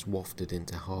incense wafted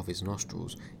into Harvey's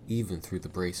nostrils even through the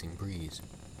bracing breeze.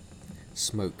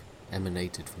 Smoke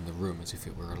emanated from the room as if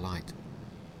it were alight,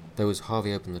 though as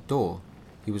Harvey opened the door,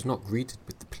 he was not greeted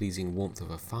with the pleasing warmth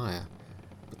of a fire,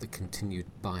 but the continued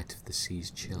bite of the sea's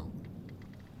chill.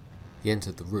 He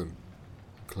entered the room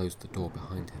and closed the door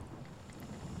behind him.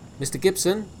 "Mr.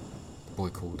 Gibson!" the boy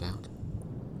called out.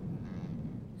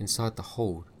 Inside the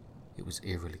hold, it was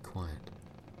eerily quiet,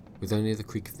 with only the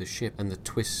creak of the ship and the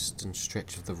twist and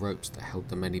stretch of the ropes that held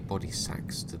the many body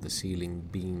sacks to the ceiling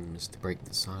beams to break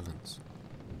the silence.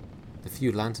 The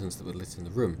few lanterns that were lit in the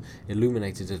room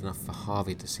illuminated enough for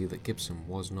Harvey to see that Gibson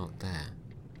was not there.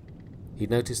 He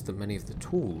noticed that many of the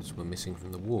tools were missing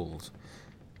from the walls,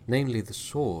 namely the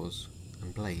saws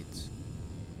and blades.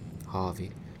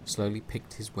 Harvey slowly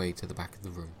picked his way to the back of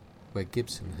the room, where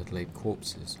Gibson had laid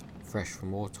corpses, fresh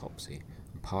from autopsy,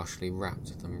 and partially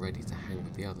wrapped them ready to hang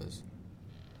with the others.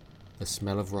 The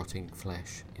smell of rotting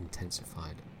flesh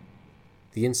intensified.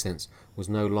 The incense was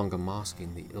no longer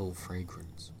masking the ill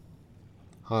fragrance.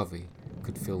 Harvey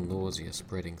could feel nausea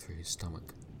spreading through his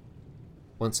stomach.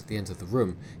 Once at the end of the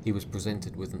room, he was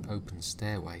presented with an open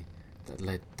stairway that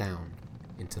led down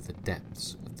into the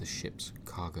depths of the ship's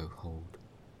cargo hold.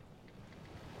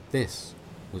 This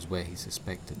was where he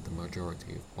suspected the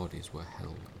majority of bodies were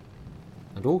held,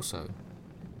 and also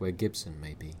where Gibson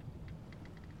may be.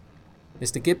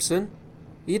 "Mr. Gibson,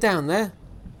 are you down there?"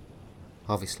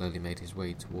 Harvey slowly made his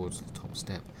way towards the top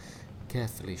step,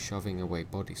 carefully shoving away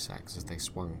body sacks as they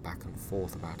swung back and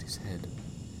forth about his head.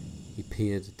 He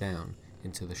peered down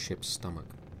into the ship's stomach,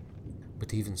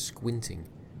 but even squinting,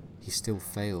 he still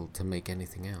failed to make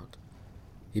anything out.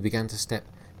 He began to step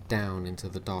down into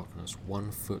the darkness,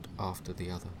 one foot after the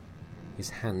other, his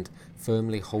hand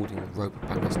firmly holding the rope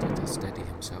banister to steady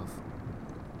himself.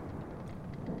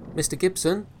 "Mr.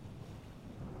 Gibson?"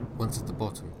 Once at the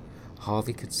bottom,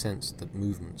 Harvey could sense that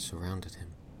movement surrounded him.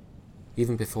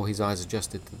 Even before his eyes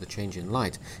adjusted to the change in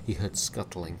light, he heard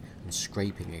scuttling and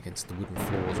scraping against the wooden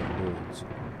floors and walls.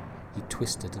 He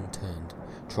twisted and turned,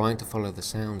 trying to follow the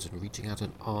sounds and reaching out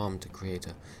an arm to create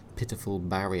a pitiful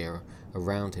barrier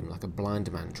around him like a blind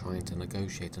man trying to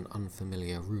negotiate an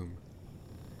unfamiliar room.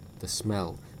 The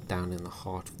smell down in the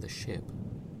heart of the ship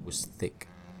was thick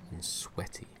and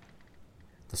sweaty.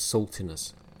 The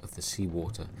saltiness of the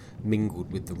seawater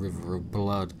mingled with the river of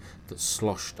blood that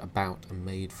sloshed about and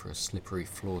made for a slippery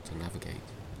floor to navigate.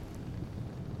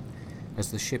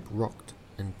 As the ship rocked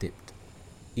and dipped,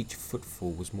 each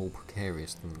footfall was more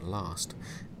precarious than the last.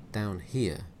 Down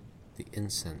here, the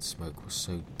incense smoke was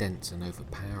so dense and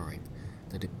overpowering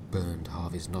that it burned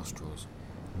Harvey's nostrils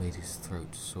and made his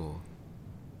throat sore.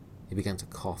 He began to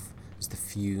cough as the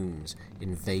fumes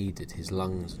invaded his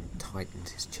lungs and tightened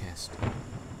his chest.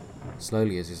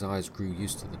 Slowly, as his eyes grew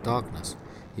used to the darkness,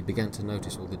 he began to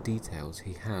notice all the details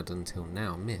he had until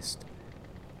now missed.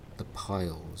 The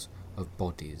piles of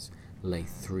bodies lay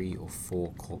 3 or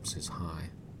 4 corpses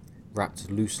high, wrapped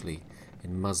loosely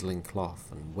in muslin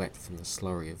cloth and wet from the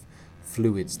slurry of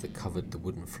fluids that covered the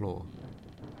wooden floor.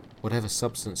 Whatever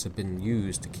substance had been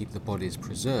used to keep the bodies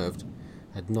preserved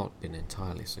had not been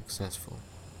entirely successful.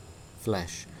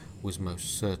 Flesh was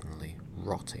most certainly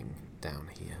rotting down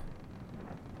here.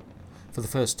 For the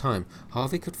first time,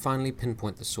 Harvey could finally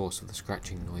pinpoint the source of the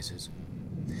scratching noises.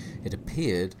 It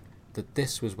appeared that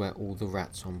this was where all the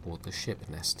rats on board the ship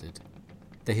nested.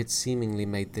 They had seemingly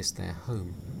made this their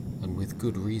home, and with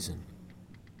good reason.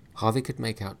 Harvey could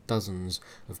make out dozens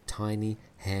of tiny,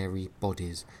 hairy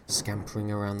bodies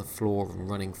scampering around the floor and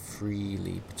running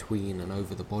freely between and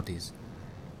over the bodies.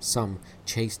 Some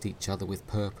chased each other with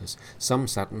purpose, some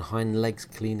sat on hind legs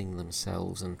cleaning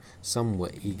themselves, and some were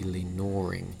eagerly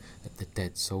gnawing at the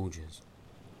dead soldiers.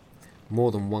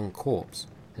 More than one corpse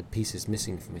had pieces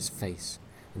missing from his face,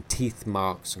 and teeth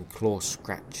marks and claw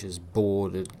scratches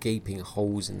bordered gaping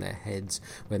holes in their heads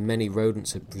where many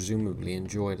rodents had presumably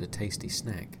enjoyed a tasty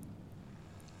snack.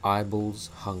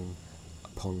 Eyeballs hung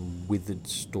upon withered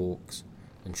stalks,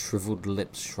 and shriveled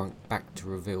lips shrunk back to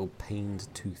reveal pained,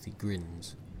 toothy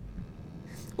grins.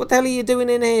 "What the hell are you doing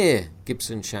in here?"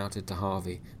 Gibson shouted to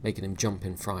Harvey, making him jump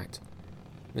in fright.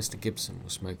 Mr. Gibson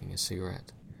was smoking a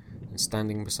cigarette, and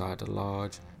standing beside a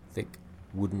large, thick,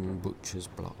 wooden butcher's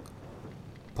block.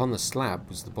 Upon the slab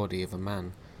was the body of a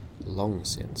man long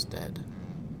since dead.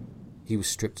 He was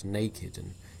stripped naked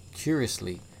and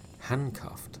curiously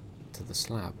handcuffed to the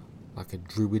slab, like a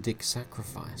druidic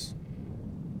sacrifice.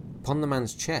 Upon the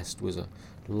man's chest was a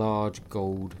large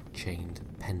gold-chained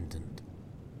pendant.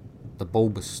 The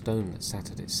bulbous stone that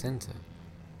sat at its centre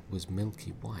was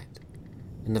milky white,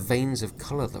 and the veins of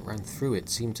colour that ran through it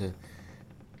seemed to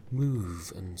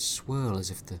move and swirl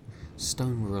as if the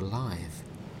stone were alive.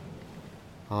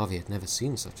 Harvey had never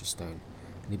seen such a stone,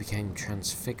 and he became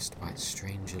transfixed by its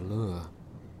strange allure.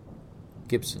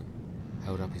 Gibson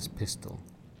held up his pistol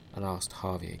and asked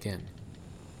Harvey again.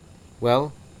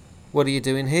 "Well, what are you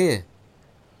doing here?"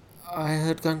 "I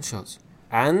heard gunshots."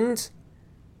 And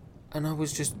I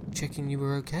was just checking you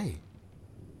were okay."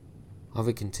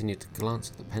 Harvey continued to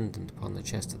glance at the pendant upon the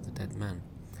chest of the dead man,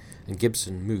 and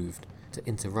Gibson moved to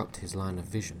interrupt his line of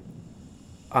vision.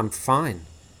 "I'm fine.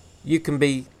 You can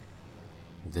be—"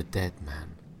 The dead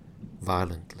man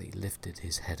violently lifted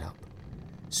his head up,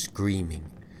 screaming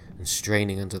and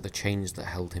straining under the chains that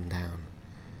held him down.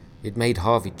 It made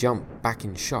Harvey jump back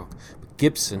in shock, but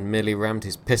Gibson merely rammed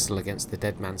his pistol against the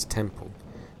dead man's temple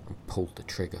and pulled the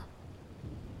trigger.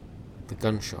 The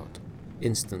gunshot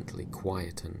instantly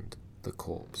quietened the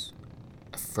corpse,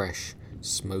 a fresh,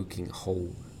 smoking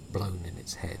hole blown in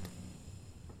its head.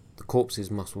 The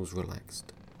corpse's muscles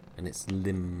relaxed, and its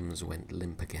limbs went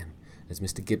limp again as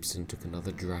Mr. Gibson took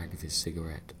another drag of his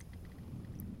cigarette.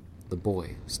 The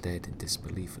boy stared in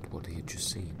disbelief at what he had just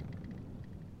seen.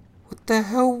 "What the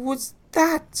hell was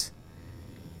that?"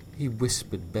 he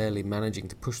whispered, barely managing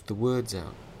to push the words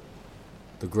out.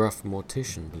 The gruff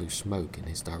mortician blew smoke in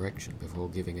his direction before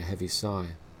giving a heavy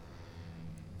sigh.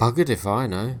 "Buggered if I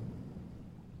know."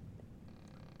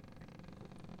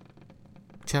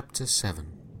 Chapter 7.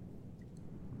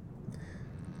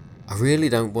 "I really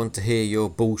don't want to hear your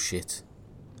bullshit,"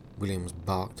 Williams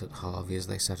barked at Harvey as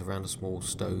they sat around a small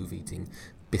stove eating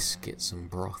biscuits and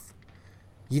broth.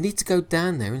 "You need to go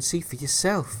down there and see for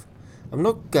yourself. I'm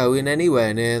not going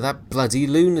anywhere near that bloody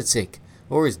lunatic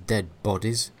or his dead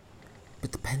bodies."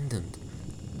 "But the pendant,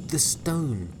 the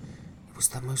stone, it was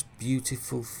the most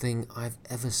beautiful thing I've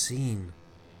ever seen."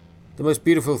 "The most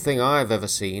beautiful thing I've ever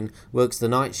seen works the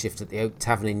night shift at the Oak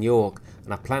Tavern in York,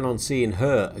 and I plan on seeing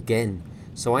her again,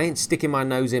 so I ain't sticking my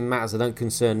nose in matters that don't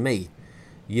concern me.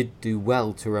 You'd do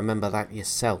well to remember that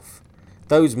yourself.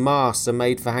 Those masts are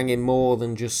made for hanging more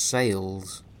than just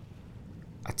sails."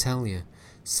 "I tell you,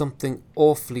 something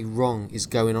awfully wrong is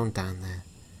going on down there.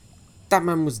 That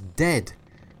man was dead,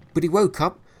 but he woke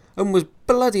up and was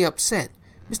bloody upset.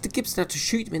 Mr. Gibson had to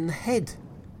shoot him in the head."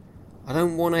 "I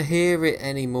don't want to hear it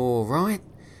anymore, right?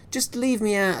 Just leave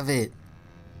me out of it."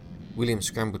 William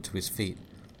scrambled to his feet,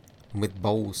 and with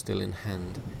bowl still in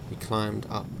hand, he climbed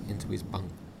up into his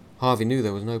bunk. Harvey knew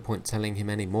there was no point telling him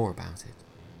any more about it.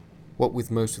 What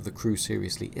with most of the crew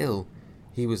seriously ill,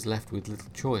 he was left with little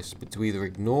choice but to either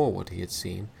ignore what he had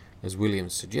seen, as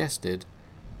Williams suggested,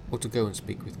 or to go and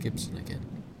speak with Gibson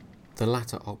again. The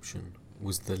latter option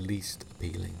was the least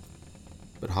appealing,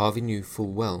 but Harvey knew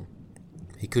full well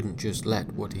he couldn't just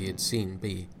let what he had seen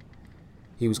be.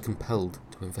 He was compelled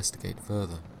to investigate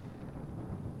further.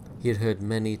 He had heard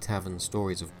many tavern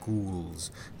stories of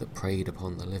ghouls that preyed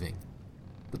upon the living,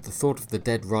 but the thought of the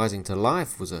dead rising to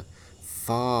life was a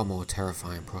far more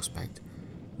terrifying prospect,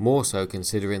 more so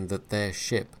considering that their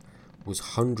ship was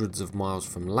hundreds of miles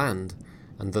from land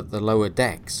and that the lower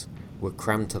decks were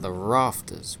crammed to the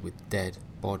rafters with dead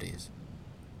bodies.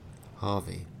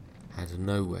 Harvey had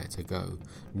nowhere to go,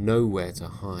 nowhere to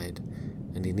hide,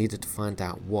 and he needed to find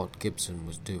out what Gibson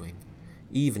was doing,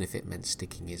 even if it meant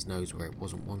sticking his nose where it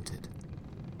wasn't wanted.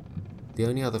 The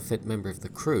only other fit member of the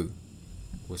crew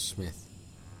was Smith,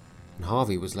 and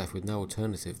Harvey was left with no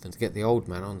alternative than to get the old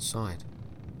man on side.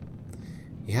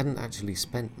 He hadn't actually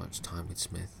spent much time with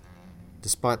Smith.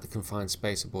 Despite the confined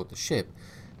space aboard the ship,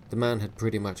 the man had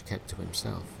pretty much kept to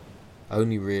himself,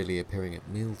 only really appearing at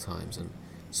meal times, and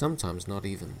sometimes not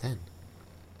even then.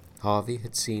 Harvey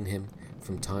had seen him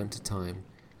from time to time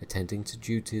attending to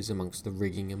duties amongst the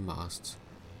rigging and masts,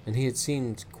 and he had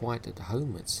seemed quite at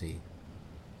home at sea.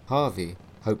 Harvey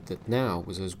hoped that now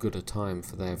was as good a time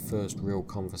for their first real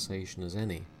conversation as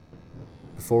any.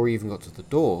 Before he even got to the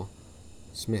door,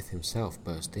 Smith himself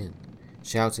burst in,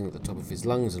 shouting at the top of his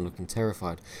lungs and looking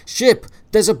terrified. "Ship!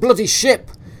 There's a bloody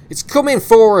ship! It's coming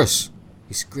for us!"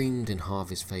 he screamed in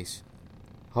Harvey's face.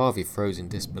 Harvey froze in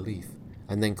disbelief,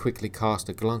 and then quickly cast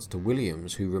a glance to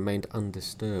Williams, who remained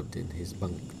undisturbed in his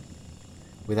bunk.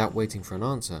 Without waiting for an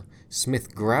answer,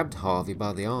 Smith grabbed Harvey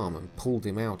by the arm and pulled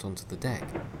him out onto the deck.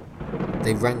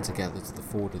 They ran together to the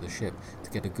forward of the ship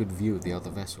to get a good view of the other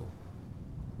vessel.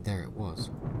 There it was,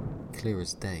 clear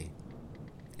as day.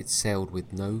 It sailed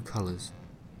with no colours,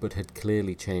 but had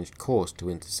clearly changed course to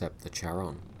intercept the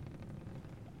Charon.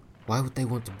 Why would they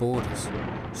want to board us?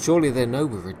 Surely they know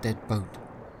we're a dead boat.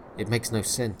 It makes no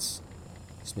sense.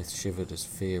 Smith shivered as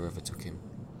fear overtook him.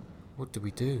 "What do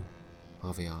we do?"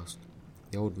 Harvey asked.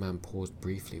 The old man paused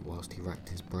briefly whilst he racked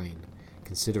his brain,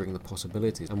 considering the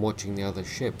possibilities and watching the other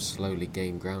ships slowly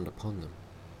gain ground upon them.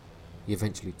 He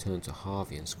eventually turned to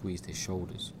Harvey and squeezed his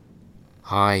shoulders.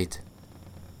 "Hide!"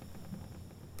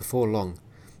 Before long,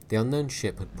 the unknown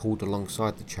ship had pulled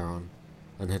alongside the Charon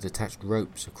and had attached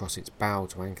ropes across its bow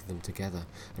to anchor them together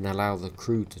and allow the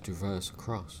crew to traverse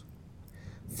across.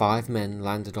 5 men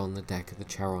landed on the deck of the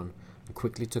Charon and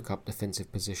quickly took up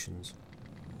defensive positions.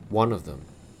 One of them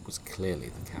was clearly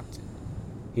the captain.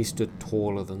 He stood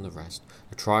taller than the rest,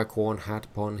 a tricorn hat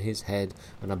upon his head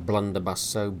and a blunderbuss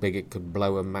so big it could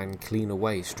blow a man clean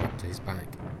away strapped to his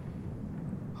back.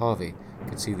 Harvey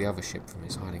could see the other ship from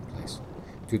his hiding place.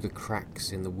 Through the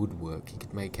cracks in the woodwork he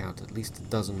could make out at least a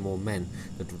dozen more men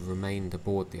that had remained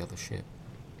aboard the other ship.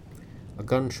 A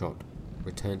gunshot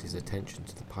returned his attention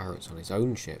to the pirates on his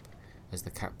own ship as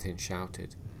the captain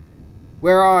shouted,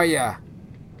 "Where are ya?"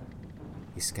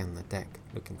 He scanned the deck,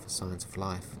 looking for signs of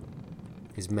life.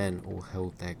 His men all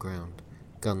held their ground,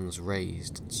 guns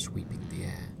raised and sweeping the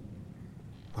air.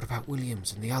 "What about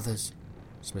Williams and the others?"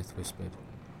 Smith whispered.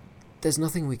 "There's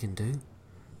nothing we can do.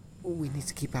 We need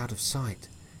to keep out of sight.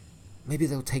 Maybe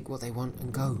they'll take what they want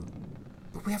and go.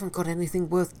 But we haven't got anything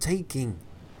worth taking."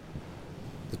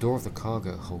 The door of the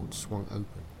cargo hold swung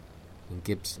open, and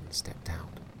Gibson stepped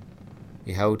out.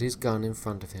 He held his gun in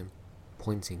front of him,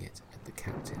 pointing it at the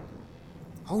captain.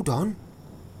 "Hold on,"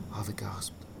 Harvey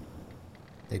gasped.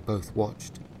 They both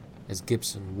watched as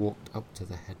Gibson walked up to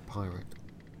the head pirate.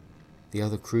 The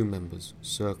other crew members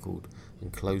circled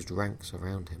and closed ranks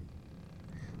around him.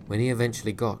 When he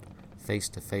eventually got face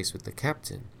to face with the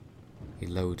captain, he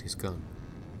lowered his gun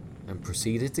and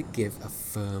proceeded to give a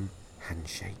firm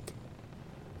handshake.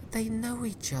 "They know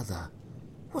each other.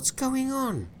 What's going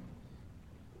on?"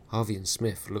 Harvey and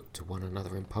Smith looked to one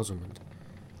another in puzzlement,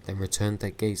 then returned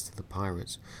their gaze to the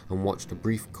pirates and watched a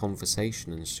brief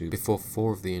conversation ensue before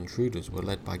 4 of the intruders were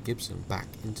led by Gibson back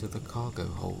into the cargo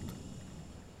hold.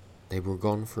 They were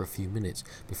gone for a few minutes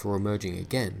before emerging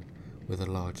again with a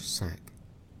large sack.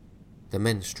 The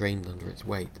men strained under its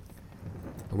weight,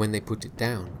 and when they put it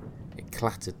down, it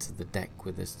clattered to the deck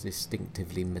with a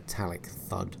distinctively metallic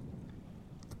thud.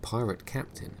 The pirate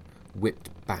captain whipped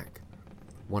back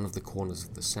one of the corners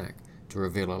of the sack to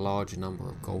reveal a large number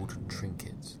of golden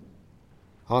trinkets.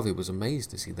 Harvey was amazed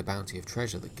to see the bounty of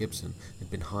treasure that Gibson had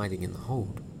been hiding in the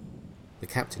hold. The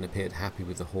captain appeared happy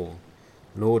with the haul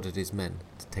and ordered his men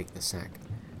to take the sack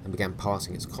and began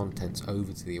passing its contents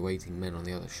over to the awaiting men on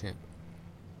the other ship.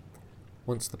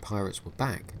 Once the pirates were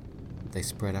back, they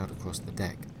spread out across the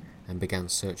deck and began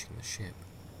searching the ship.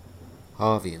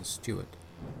 Harvey and Stewart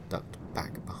ducked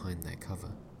back behind their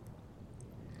cover.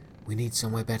 "We need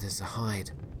somewhere better to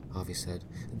hide," Harvey said.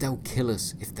 "They'll kill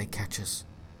us if they catch us."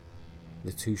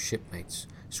 The 2 shipmates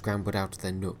scrambled out of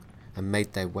their nook and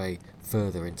made their way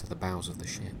further into the bows of the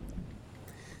ship.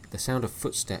 The sound of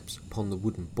footsteps upon the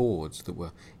wooden boards that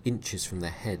were inches from their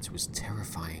heads was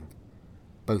terrifying.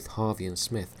 Both Harvey and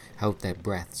Smith held their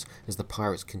breaths as the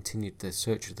pirates continued their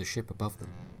search of the ship above them,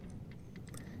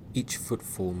 each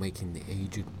footfall making the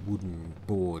aged wooden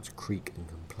boards creak and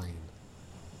complain.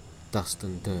 Dust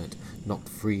and dirt, knocked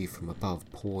free from above,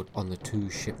 poured on the two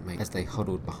shipmates as they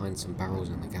huddled behind some barrels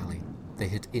in the galley. They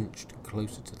had inched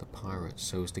closer to the pirates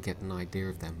so as to get an idea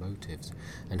of their motives,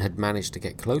 and had managed to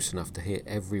get close enough to hear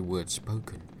every word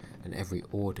spoken and every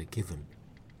order given.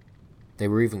 They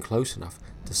were even close enough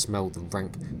to smell the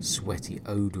rank, sweaty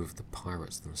odour of the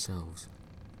pirates themselves.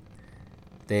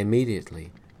 They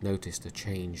immediately noticed a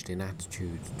change in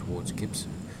attitude towards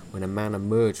Gibson when a man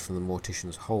emerged from the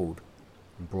mortician's hold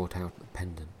and brought out the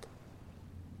pendant.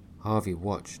 Harvey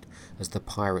watched as the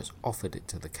pirates offered it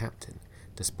to the captain,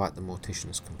 despite the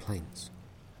mortician's complaints.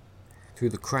 Through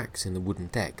the cracks in the wooden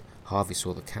deck, Harvey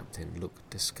saw the captain look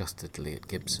disgustedly at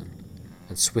Gibson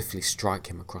and swiftly strike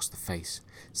him across the face,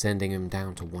 sending him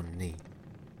down to one knee.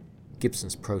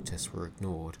 Gibson's protests were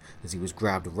ignored as he was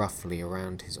grabbed roughly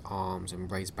around his arms and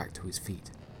raised back to his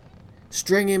feet.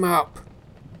 "String him up!"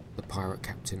 the pirate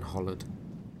captain hollered.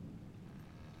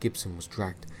 Gibson was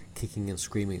dragged, kicking and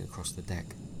screaming across the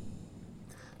deck.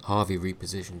 Harvey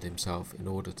repositioned himself in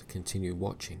order to continue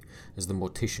watching as the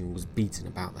mortician was beaten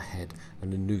about the head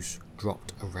and a noose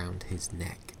dropped around his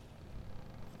neck.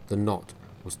 The knot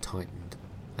was tightened,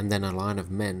 and then a line of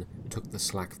men took the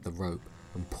slack of the rope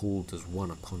and pulled as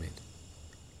one upon it.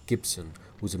 Gibson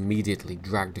was immediately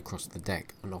dragged across the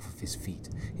deck and off of his feet,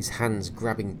 his hands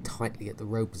grabbing tightly at the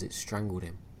rope as it strangled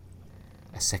him.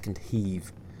 A second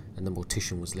heave, and the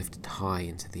mortician was lifted high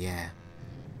into the air.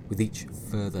 With each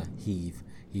further heave,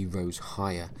 he rose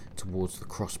higher towards the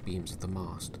crossbeams of the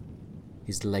mast,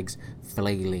 his legs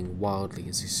flailing wildly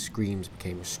as his screams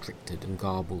became restricted and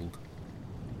garbled.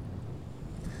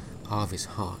 Harvey's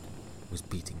heart was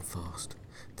beating fast,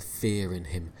 the fear in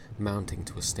him mounting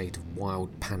to a state of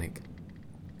wild panic.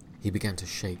 He began to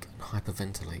shake and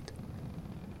hyperventilate.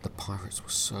 The pirates were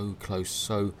so close,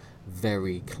 so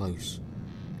very close.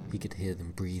 He could hear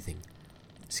them breathing,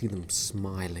 see them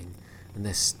smiling, and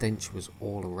their stench was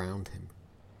all around him.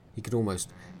 He could almost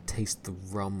taste the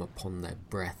rum upon their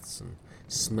breaths and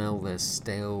smell their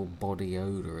stale body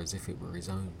odour as if it were his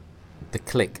own. The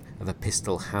click of a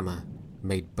pistol hammer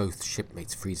made both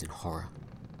shipmates freeze in horror,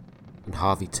 and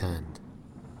Harvey turned,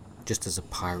 just as a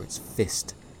pirate's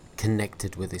fist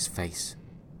connected with his face.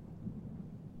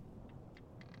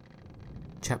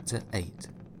 Chapter 8.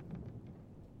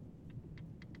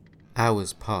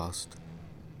 Hours passed.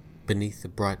 Beneath the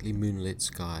brightly moonlit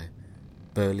sky,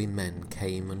 burly men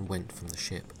came and went from the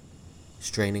ship,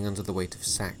 straining under the weight of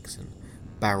sacks and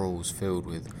barrels filled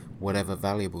with whatever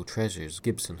valuable treasures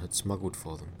Gibson had smuggled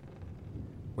for them.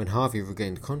 When Harvey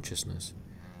regained consciousness,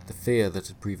 the fear that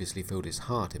had previously filled his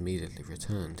heart immediately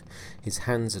returned. His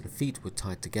hands and feet were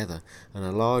tied together, and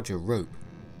a larger rope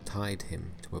tied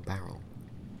him to a barrel.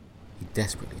 He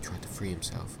desperately tried to free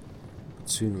himself, but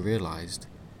soon realized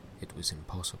it was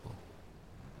impossible.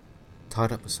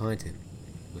 Tied up beside him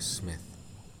was Smith.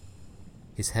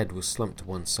 His head was slumped to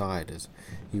one side as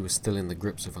he was still in the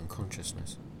grips of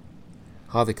unconsciousness.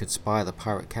 Harvey could spy the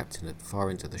pirate captain at far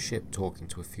into the ship talking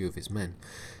to a few of his men.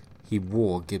 He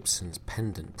wore Gibson's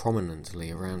pendant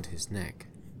prominently around his neck.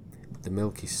 The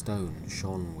milky stone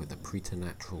shone with a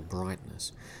preternatural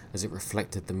brightness as it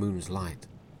reflected the moon's light.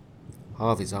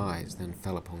 Harvey's eyes then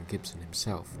fell upon Gibson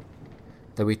himself,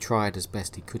 though he tried as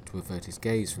best he could to avert his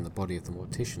gaze from the body of the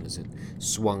mortician as it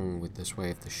swung with the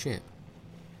sway of the ship.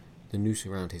 The noose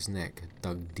around his neck had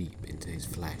dug deep into his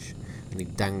flesh, and he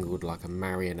dangled like a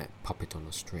marionette puppet on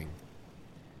a string.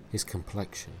 His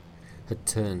complexion had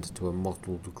turned to a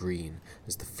mottled green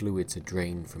as the fluids had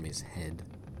drained from his head.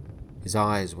 His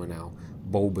eyes were now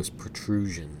bulbous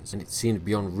protrusions, and it seemed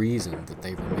beyond reason that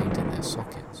they remained in their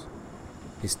sockets.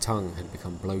 His tongue had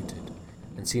become bloated,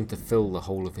 and seemed to fill the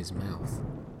whole of his mouth.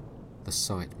 The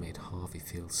sight made Harvey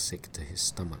feel sick to his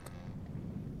stomach.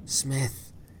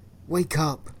 "Smith, wake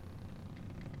up!"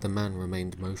 The man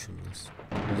remained motionless,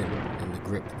 limp in the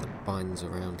grip that binds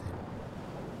around him.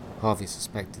 Harvey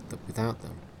suspected that without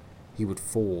them, he would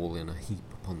fall in a heap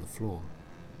upon the floor.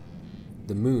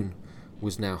 The moon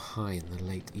was now high in the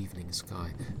late evening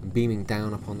sky, and beaming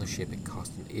down upon the ship it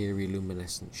cast an eerie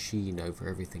luminescent sheen over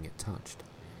everything it touched.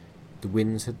 The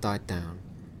winds had died down,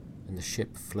 and the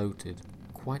ship floated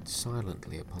quite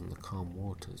silently upon the calm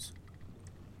waters.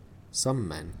 Some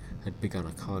men had begun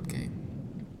a card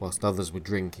game, whilst others were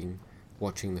drinking,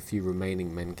 watching the few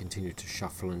remaining men continue to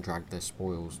shuffle and drag their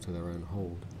spoils to their own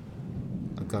hold.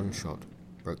 A gunshot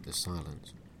broke the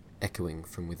silence, echoing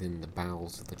from within the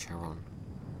bowels of the Charon.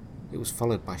 It was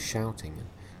followed by shouting and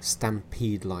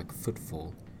stampede-like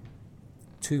footfall.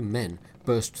 Two men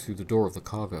burst through the door of the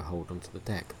cargo hold onto the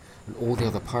deck, and all the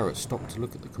other pirates stopped to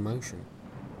look at the commotion.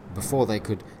 Before they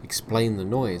could explain the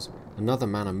noise, another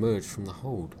man emerged from the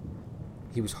hold.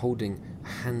 He was holding a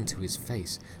hand to his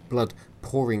face, blood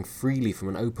pouring freely from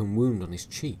an open wound on his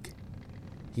cheek.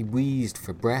 He wheezed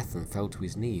for breath and fell to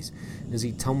his knees. As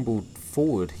he tumbled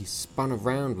forward, he spun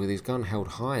around with his gun held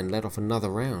high and let off another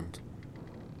round.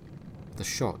 The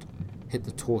shot hit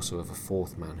the torso of a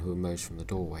fourth man who emerged from the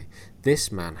doorway.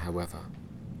 This man, however,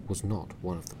 was not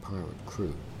one of the pirate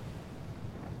crew.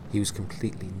 He was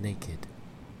completely naked,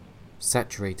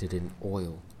 saturated in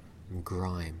oil and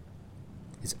grime.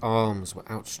 His arms were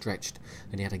outstretched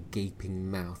and he had a gaping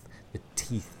mouth, the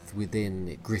teeth within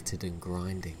it gritted and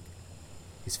grinding.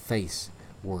 His face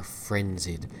wore a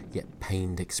frenzied yet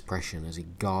pained expression as he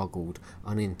gargled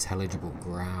unintelligible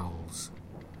growls.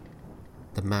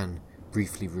 The man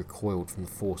briefly recoiled from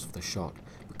the force of the shot,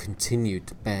 but continued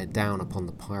to bear down upon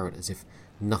the pirate as if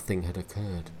nothing had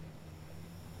occurred.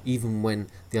 Even when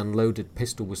the unloaded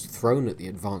pistol was thrown at the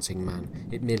advancing man,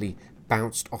 it merely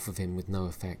bounced off of him with no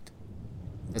effect.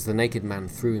 As the naked man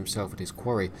threw himself at his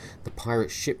quarry, the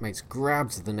pirate's shipmates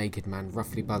grabbed the naked man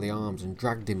roughly by the arms and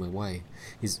dragged him away.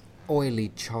 His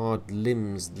oily, charred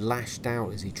limbs lashed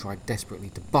out as he tried desperately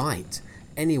to bite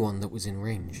anyone that was in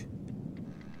range.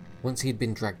 Once he had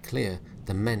been dragged clear,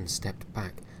 the men stepped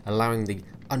back, allowing the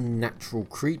unnatural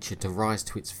creature to rise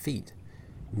to its feet.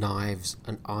 Knives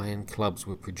and iron clubs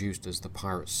were produced as the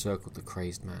pirates circled the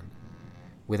crazed man.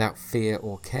 Without fear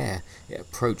or care, it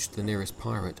approached the nearest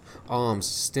pirate, arms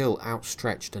still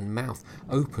outstretched and mouth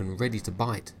open, ready to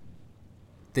bite.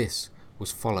 This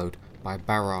was followed by a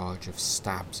barrage of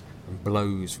stabs and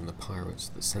blows from the pirates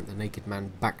that sent the naked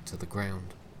man back to the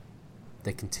ground.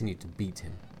 They continued to beat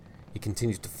him. He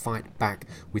continued to fight back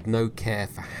with no care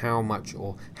for how much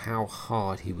or how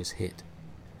hard he was hit.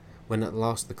 When at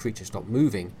last the creature stopped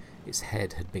moving, its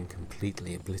head had been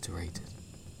completely obliterated.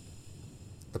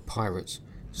 The pirates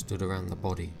stood around the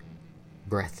body,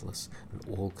 breathless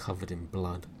and all covered in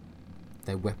blood,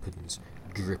 their weapons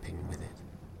dripping with it.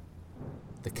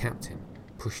 The captain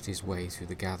pushed his way through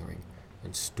the gathering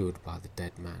and stood by the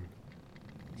dead man.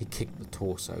 He kicked the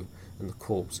torso and the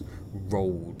corpse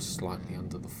rolled slightly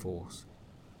under the force.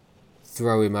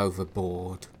 "Throw him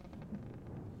overboard."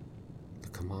 The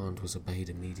command was obeyed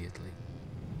immediately.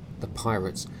 The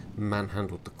pirates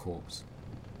manhandled the corpse,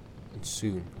 and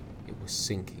soon it was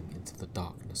sinking into the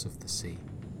darkness of the sea.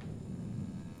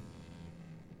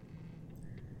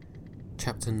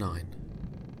 Chapter 9.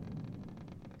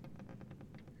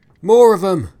 "More of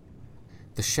them!"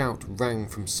 The shout rang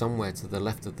from somewhere to the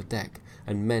left of the deck,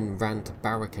 and men ran to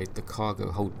barricade the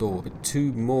cargo hold door, but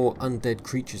two more undead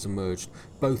creatures emerged,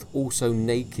 both also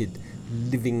naked,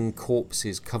 living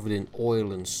corpses covered in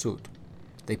oil and soot.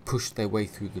 They pushed their way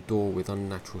through the door with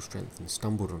unnatural strength and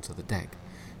stumbled onto the deck,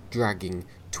 dragging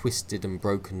twisted and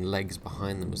broken legs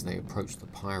behind them as they approached the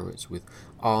pirates with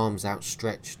arms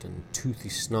outstretched and toothy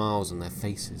snarls on their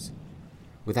faces.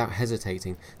 Without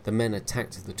hesitating, the men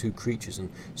attacked the two creatures, and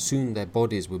soon their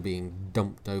bodies were being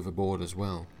dumped overboard as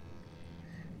well.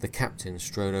 The captain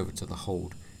strode over to the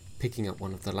hold, picking up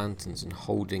one of the lanterns and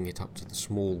holding it up to the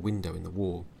small window in the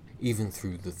wall. Even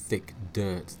through the thick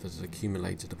dirt that had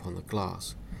accumulated upon the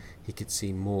glass, he could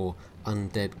see more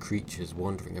undead creatures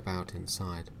wandering about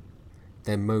inside,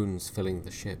 their moans filling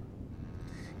the ship.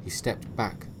 He stepped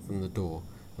back from the door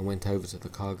and went over to the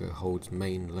cargo hold's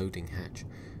main loading hatch,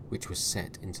 which was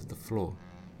set into the floor.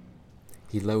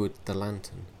 He lowered the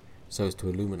lantern so as to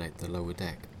illuminate the lower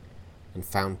deck, and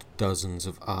found dozens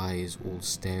of eyes all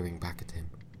staring back at him.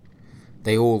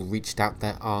 They all reached out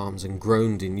their arms and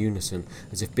groaned in unison,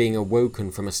 as if being awoken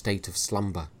from a state of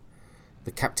slumber.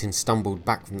 The captain stumbled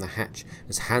back from the hatch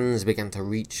as hands began to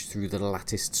reach through the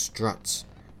latticed struts.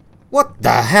 "What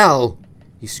the hell?"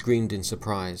 he screamed in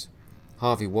surprise.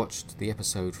 Harvey watched the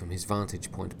episode from his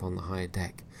vantage point upon the higher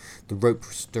deck, the rope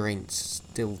restraints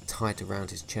still tight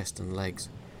around his chest and legs.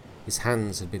 His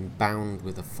hands had been bound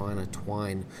with a finer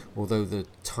twine, although the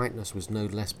tightness was no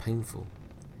less painful.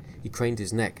 He craned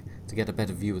his neck to get a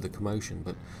better view of the commotion,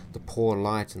 but the poor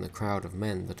light in the crowd of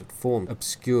men that had formed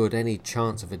obscured any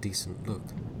chance of a decent look.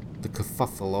 The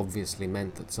kerfuffle obviously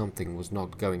meant that something was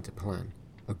not going to plan.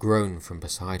 A groan from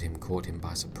beside him caught him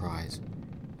by surprise,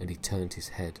 and he turned his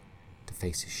head to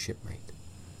face his shipmate.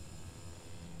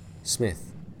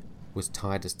 Smith was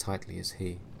tied as tightly as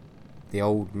he. The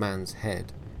old man's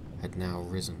head had now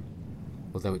risen,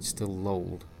 although it still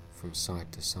lolled from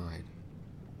side to side.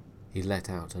 He let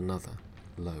out another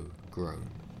low groan.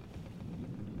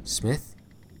 "Smith?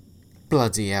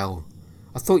 Bloody hell!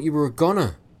 I thought you were a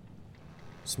goner!"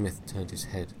 Smith turned his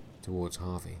head towards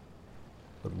Harvey,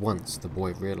 but once the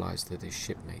boy realized that his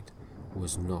shipmate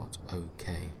was not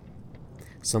okay.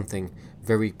 Something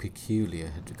very peculiar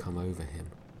had come over him.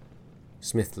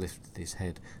 Smith lifted his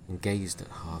head and gazed at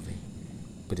Harvey,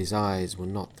 but his eyes were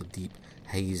not the deep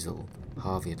hazel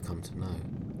Harvey had come to know.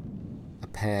 A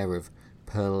pair of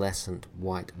pearlescent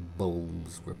white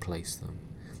bulbs replaced them,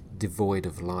 devoid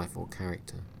of life or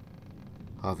character.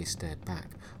 Harvey stared back,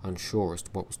 unsure as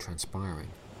to what was transpiring.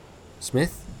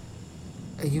 "Smith,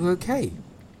 are you okay?"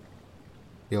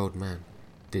 The old man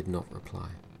did not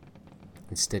reply.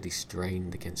 Instead, he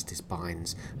strained against his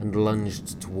binds and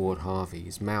lunged toward Harvey,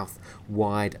 his mouth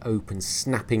wide open,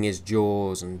 snapping his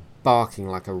jaws and barking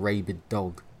like a rabid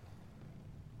dog.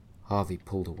 Harvey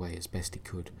pulled away as best he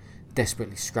could,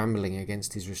 desperately scrambling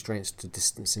against his restraints to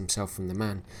distance himself from the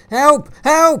man. "Help!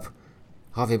 Help!"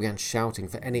 Harvey began shouting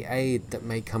for any aid that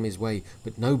may come his way,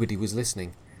 but nobody was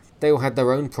listening. They all had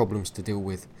their own problems to deal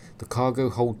with. The cargo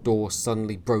hold door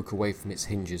suddenly broke away from its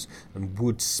hinges, and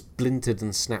wood splintered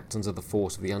and snapped under the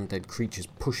force of the undead creatures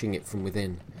pushing it from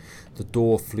within. The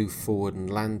door flew forward and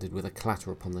landed with a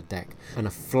clatter upon the deck, and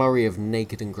a flurry of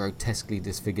naked and grotesquely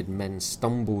disfigured men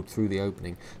stumbled through the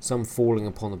opening, some falling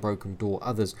upon the broken door,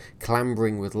 others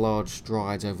clambering with large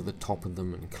strides over the top of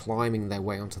them and climbing their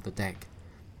way onto the deck.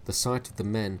 The sight of the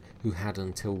men who had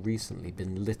until recently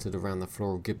been littered around the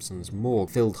floor of Gibson's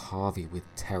morgue filled Harvey with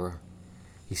terror.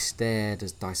 He stared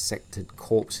as dissected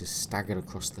corpses staggered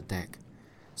across the deck.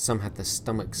 Some had their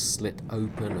stomachs slit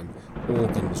open and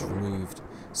organs removed.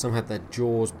 Some had their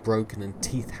jaws broken and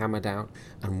teeth hammered out,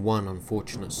 and one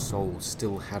unfortunate soul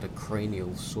still had a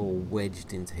cranial saw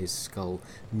wedged into his skull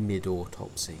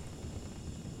mid-autopsy.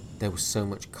 There was so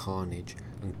much carnage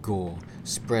and gore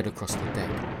spread across the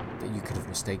deck that you could have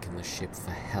mistaken the ship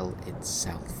for hell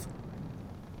itself.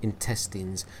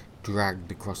 Intestines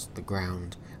dragged across the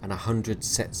ground, and 100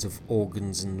 sets of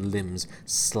organs and limbs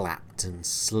slapped and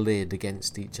slid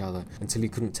against each other until you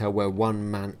couldn't tell where one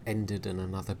man ended and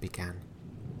another began.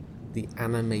 The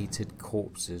animated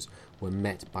corpses were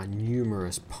met by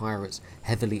numerous pirates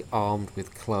heavily armed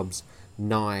with clubs,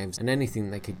 knives, and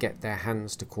anything they could get their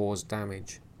hands to cause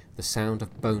damage. The sound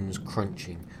of bones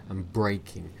crunching and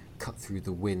breaking cut through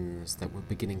the winds that were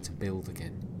beginning to build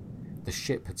again. The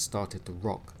ship had started to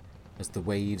rock as the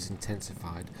waves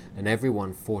intensified, and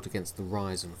everyone fought against the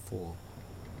rise and fall.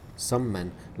 Some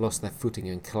men lost their footing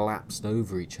and collapsed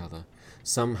over each other.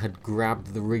 Some had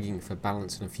grabbed the rigging for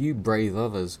balance, and a few brave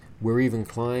others were even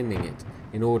climbing it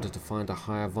in order to find a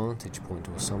higher vantage point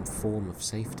or some form of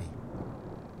safety.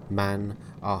 Man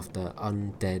after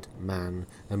undead man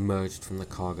emerged from the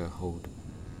cargo hold,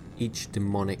 each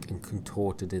demonic and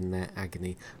contorted in their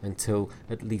agony, until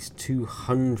at least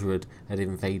 200 had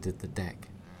invaded the deck.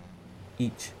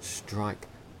 Each strike,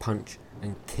 punch,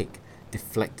 and kick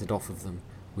deflected off of them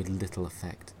with little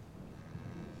effect.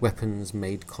 Weapons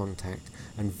made contact,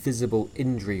 and visible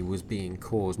injury was being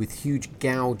caused, with huge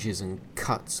gouges and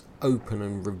cuts open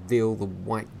and reveal the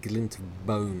white glint of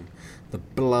bone. The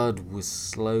blood was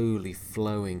slowly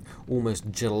flowing,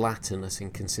 almost gelatinous in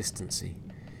consistency.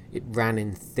 It ran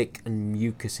in thick and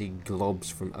mucousy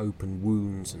globs from open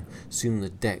wounds, and soon the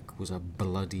deck was a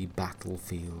bloody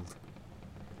battlefield.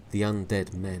 The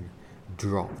undead men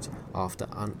dropped after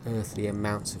unearthly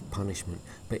amounts of punishment,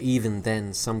 but even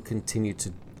then some continued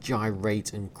to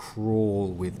gyrate and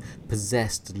crawl with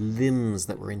possessed limbs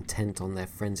that were intent on their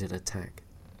frenzied attack.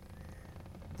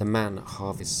 The man at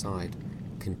Harvey's side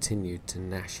continued to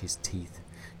gnash his teeth,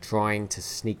 trying to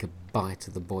sneak a bite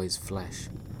of the boy's flesh.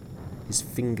 His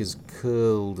fingers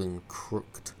curled and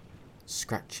crooked,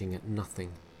 scratching at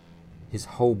nothing. His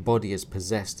whole body as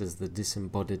possessed as the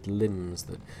disembodied limbs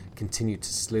that continued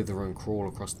to slither and crawl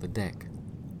across the deck.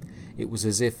 It was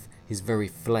as if his very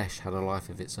flesh had a life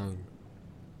of its own.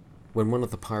 When one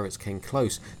of the pirates came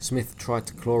close, Smith tried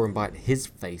to claw and bite his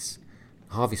face.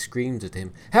 Harvey screamed at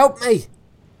him, "Help me!"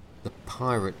 The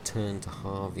pirate turned to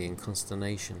Harvey in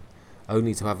consternation,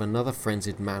 only to have another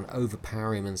frenzied man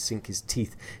overpower him and sink his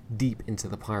teeth deep into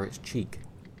the pirate's cheek.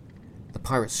 The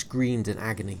pirate screamed in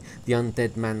agony, the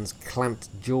undead man's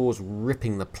clamped jaws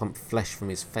ripping the plump flesh from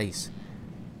his face.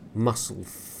 Muscle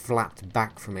flapped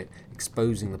back from it,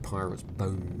 exposing the pirate's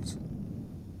bones.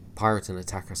 Pirate and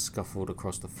attacker scuffled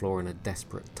across the floor in a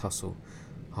desperate tussle.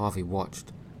 Harvey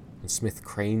watched, and Smith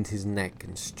craned his neck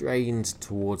and strained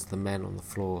towards the men on the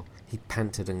floor. He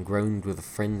panted and groaned with a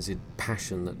frenzied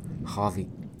passion that Harvey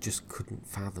just couldn't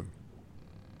fathom.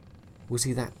 Was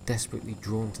he that desperately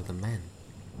drawn to the men?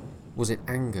 Was it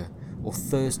anger or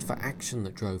thirst for action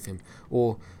that drove him,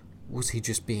 or was he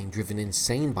just being driven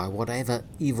insane by whatever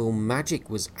evil magic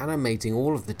was animating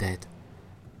all of the dead?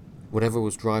 Whatever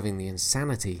was driving the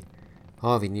insanity,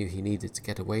 Harvey knew he needed to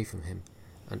get away from him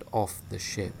and off the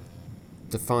ship,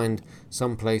 to find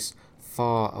some place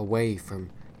far away from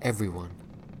everyone,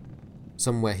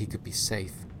 somewhere he could be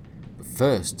safe. But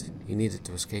first, he needed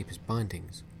to escape his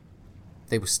bindings.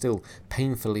 They were still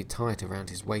painfully tight around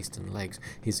his waist and legs.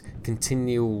 His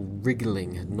continual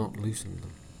wriggling had not loosened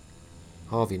them.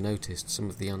 Harvey noticed some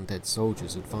of the undead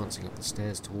soldiers advancing up the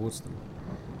stairs towards them.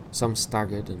 Some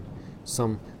staggered and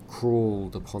some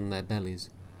crawled upon their bellies,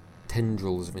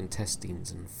 tendrils of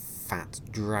intestines and fat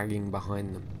dragging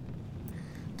behind them.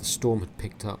 The storm had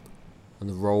picked up, and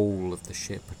the roll of the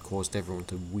ship had caused everyone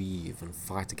to weave and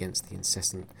fight against the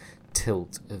incessant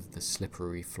tilt of the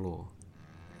slippery floor.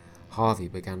 Harvey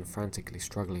began frantically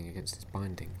struggling against his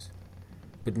bindings,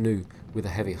 but knew with a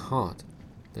heavy heart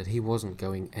that he wasn't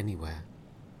going anywhere.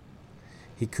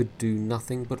 He could do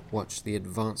nothing but watch the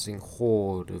advancing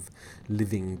horde of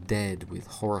living dead with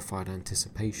horrified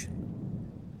anticipation.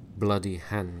 Bloody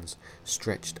hands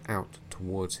stretched out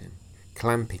towards him,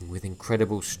 clamping with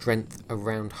incredible strength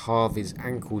around Harvey's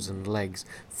ankles and legs.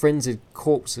 Frenzied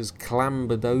corpses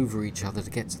clambered over each other to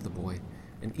get to the boy,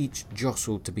 and each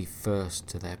jostled to be first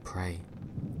to their prey.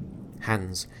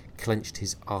 Hands clenched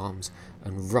his arms,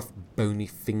 and rough bony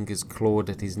fingers clawed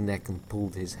at his neck and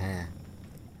pulled his hair.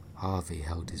 Harvey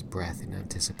held his breath in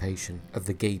anticipation of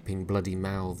the gaping bloody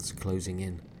mouths closing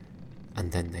in,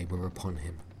 and then they were upon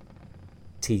him.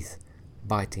 Teeth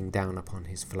biting down upon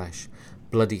his flesh,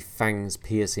 bloody fangs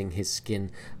piercing his skin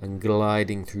and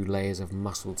gliding through layers of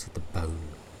muscle to the bone.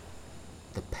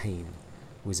 The pain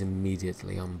was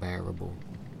immediately unbearable,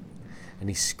 and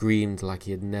he screamed like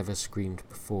he had never screamed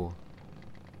before.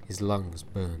 His lungs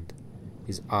burned,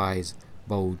 his eyes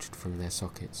bulged from their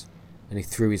sockets, and he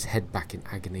threw his head back in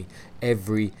agony.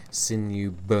 Every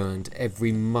sinew burned,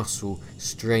 every muscle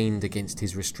strained against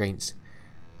his restraints,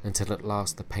 until at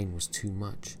last the pain was too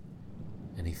much,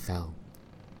 and he fell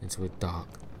into a dark,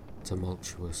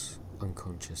 tumultuous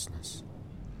unconsciousness.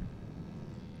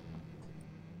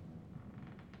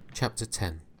 Chapter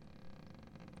 10.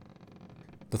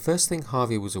 The first thing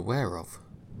Harvey was aware of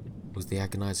was the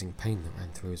agonizing pain that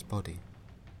ran through his body.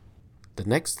 The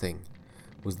next thing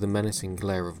was the menacing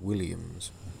glare of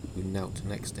Williams, who knelt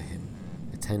next to him,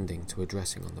 attending to a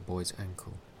dressing on the boy's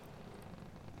ankle.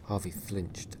 Harvey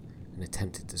flinched and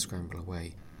attempted to scramble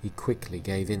away. He quickly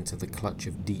gave in to the clutch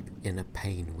of deep inner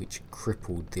pain which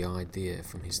crippled the idea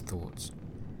from his thoughts.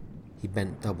 He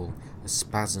bent double as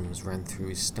spasms ran through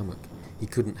his stomach. He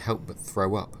couldn't help but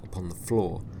throw up upon the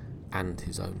floor and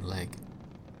his own leg.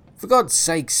 "For God's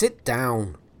sake, sit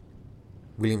down!"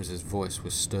 Williams's voice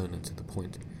was stern and to the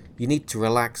point. "You need to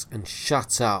relax and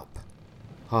shut up."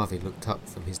 Harvey looked up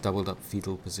from his doubled-up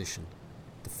fetal position.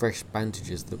 The fresh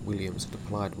bandages that Williams had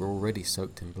applied were already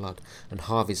soaked in blood, and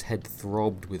Harvey's head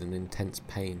throbbed with an intense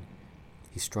pain.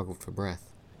 He struggled for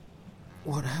breath.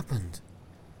 "What happened?"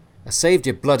 "I saved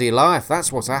your bloody life,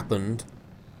 that's what happened."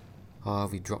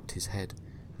 Harvey dropped his head,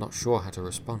 not sure how to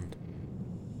respond.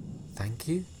 "Thank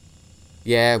you?"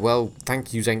 "Yeah, well,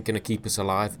 thank yous ain't gonna keep us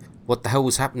alive. What the hell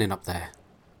was happening up there?"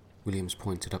 Williams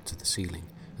pointed up to the ceiling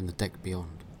and the deck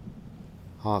beyond.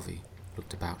 Harvey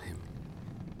looked about him.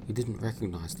 He didn't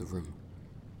recognize the room,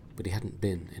 but he hadn't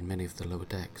been in many of the lower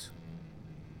decks.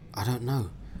 "I don't know.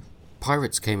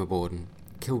 Pirates came aboard and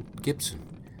killed Gibson."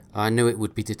 "I knew it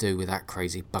would be to do with that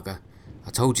crazy bugger. I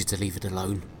told you to leave it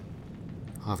alone."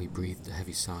 Harvey breathed a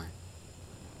heavy sigh.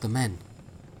 "The men."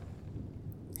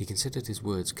 He considered his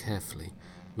words carefully,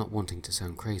 not wanting to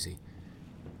sound crazy.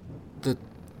 "The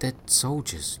dead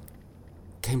soldiers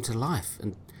came to life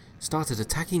and started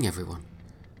attacking everyone.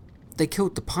 They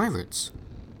killed the pirates."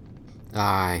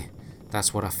 "Aye,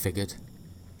 that's what I figured.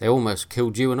 They almost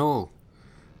killed you and all.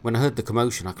 When I heard the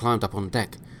commotion, I climbed up on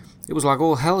deck. It was like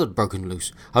all hell had broken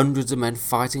loose. Hundreds of men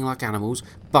fighting like animals,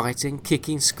 biting,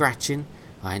 kicking, scratching.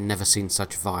 I ain't never seen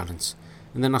such violence.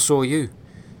 And then I saw you.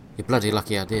 You're bloody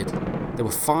lucky I did. There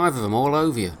were 5 of them all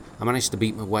over you. I managed to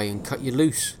beat my way and cut you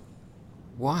loose."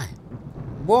 "Why?"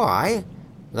 "Why?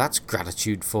 That's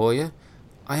gratitude for you."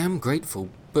 "I am grateful,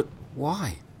 but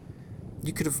why?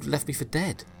 You could have left me for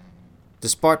dead."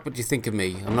 "Despite what you think of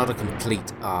me, I'm not a complete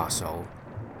arsehole."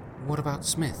 "What about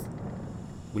Smith?"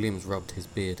 Williams rubbed his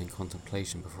beard in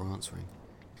contemplation before answering.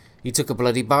 "He took a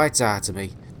bloody bite out of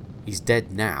me. He's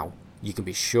dead now. You can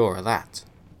be sure of that."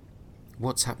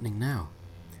 "What's happening now?"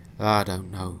 "I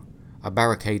don't know. I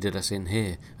barricaded us in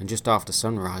here, and just after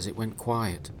sunrise it went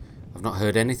quiet. I've not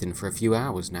heard anything for a few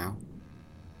hours now."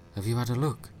 "Have you had a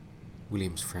look?"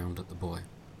 Williams frowned at the boy.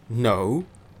 "No.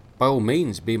 By all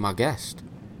means, be my guest."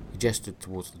 He gestured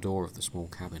towards the door of the small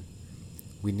cabin.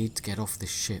 "We need to get off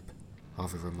this ship,"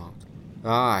 Harvey remarked.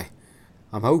 "Aye.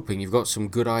 I'm hoping you've got some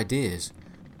good ideas.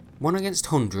 1 against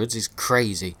hundreds is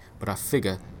crazy, but I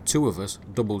figure 2 of us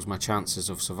doubles my chances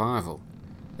of survival.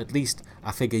 At least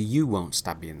I figure you won't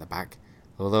stab me in the back,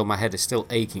 although my head is still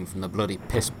aching from the bloody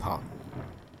piss pot."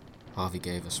 Harvey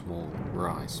gave a small,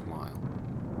 wry smile.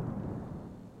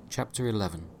 Chapter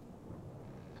 11.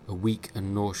 A weak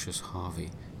and nauseous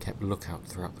Harvey kept lookout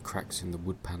throughout the cracks in the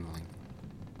wood panelling.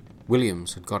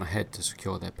 Williams had gone ahead to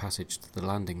secure their passage to the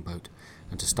landing boat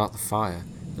and to start the fire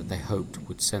that they hoped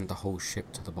would send the whole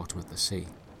ship to the bottom of the sea.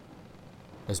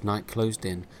 As night closed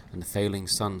in and the failing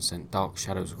sun sent dark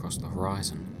shadows across the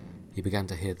horizon, he began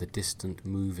to hear the distant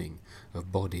moving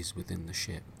of bodies within the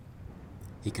ship.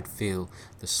 He could feel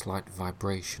the slight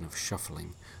vibration of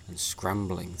shuffling and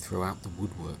scrambling throughout the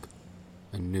woodwork,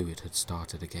 and knew it had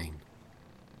started again.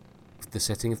 With the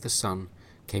setting of the sun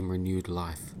came renewed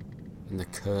life, and the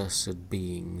cursed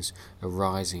beings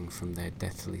arising from their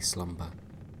deathly slumber.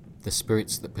 The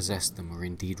spirits that possessed them were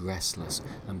indeed restless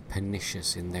and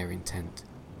pernicious in their intent.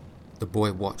 The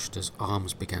boy watched as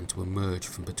arms began to emerge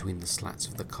from between the slats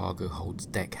of the cargo hold's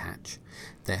deck hatch,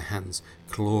 their hands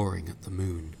clawing at the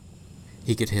moon.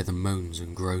 He could hear the moans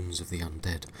and groans of the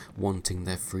undead, wanting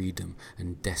their freedom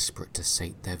and desperate to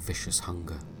sate their vicious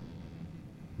hunger.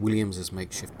 Williams's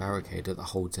makeshift barricade at the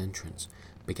hold's entrance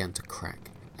began to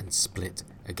crack and split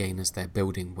again as their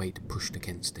building weight pushed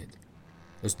against it.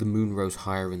 As the moon rose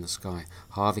higher in the sky,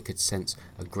 Harvey could sense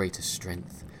a greater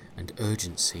strength and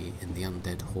urgency in the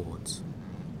undead hordes,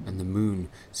 and the moon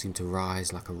seemed to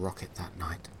rise like a rocket that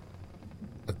night.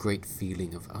 A great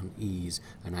feeling of unease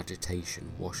and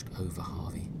agitation washed over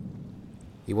Harvey.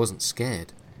 He wasn't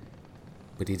scared,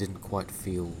 but he didn't quite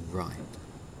feel right.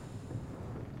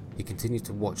 He continued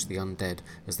to watch the undead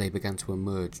as they began to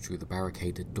emerge through the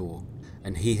barricaded door,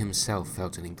 and he himself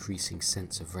felt an increasing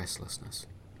sense of restlessness.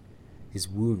 His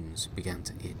wounds began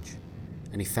to itch,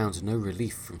 and he found no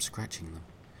relief from scratching them.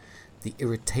 The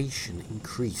irritation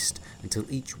increased until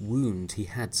each wound he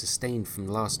had sustained from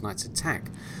last night's attack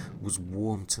was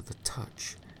warm to the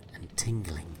touch and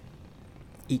tingling.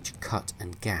 Each cut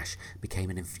and gash became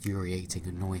an infuriating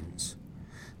annoyance,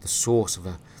 the source of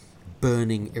a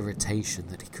burning irritation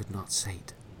that he could not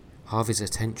sate. Harvey's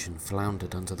attention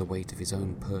floundered under the weight of his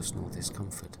own personal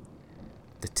discomfort.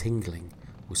 The tingling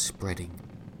was spreading,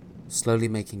 slowly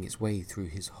making its way through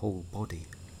his whole body.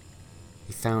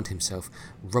 He found himself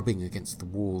rubbing against the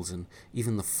walls and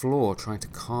even the floor, trying to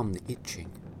calm the itching.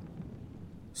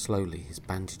 Slowly his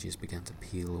bandages began to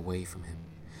peel away from him,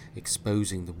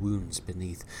 exposing the wounds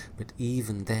beneath, but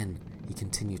even then he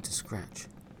continued to scratch.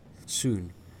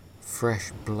 Soon,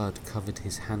 fresh blood covered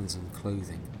his hands and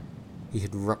clothing. He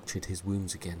had ruptured his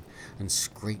wounds again and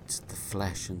scraped the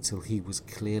flesh until he was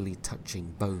clearly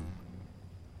touching bone.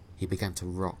 He began to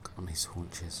rock on his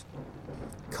haunches.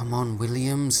 "Come on,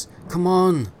 Williams, come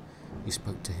on!" he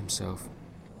spoke to himself,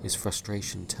 his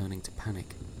frustration turning to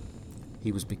panic.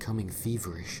 He was becoming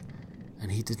feverish,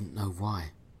 and he didn't know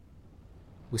why.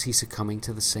 Was he succumbing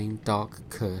to the same dark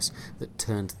curse that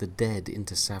turned the dead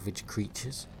into savage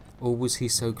creatures? Or was he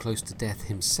so close to death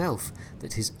himself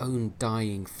that his own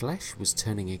dying flesh was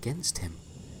turning against him?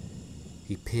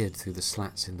 He peered through the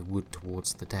slats in the wood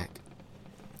towards the deck.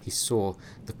 He saw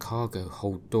the cargo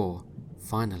hold door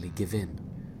finally give in,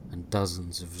 and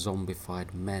dozens of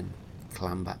zombified men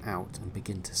clamber out and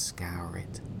begin to scour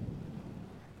it.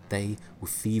 They were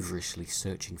feverishly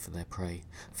searching for their prey,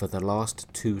 for the last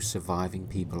 2 surviving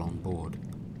people on board.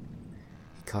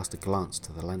 He cast a glance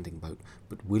to the landing boat,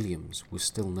 but Williams was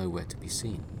still nowhere to be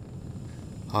seen.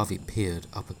 Harvey peered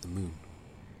up at the moon.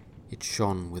 It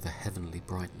shone with a heavenly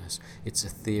brightness, its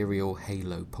ethereal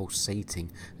halo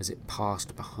pulsating as it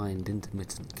passed behind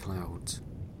intermittent clouds.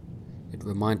 It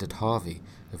reminded Harvey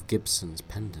of Gibson's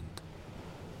pendant,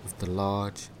 of the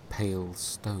large, pale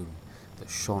stone that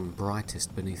shone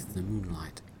brightest beneath the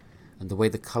moonlight, and the way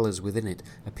the colours within it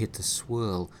appeared to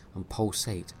swirl and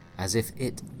pulsate as if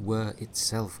it were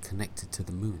itself connected to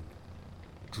the moon,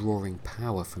 drawing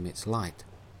power from its light.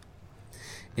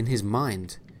 In his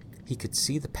mind, he could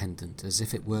see the pendant as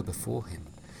if it were before him,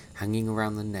 hanging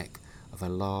around the neck of a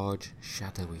large,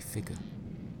 shadowy figure.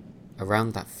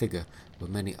 Around that figure were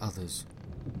many others,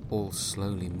 all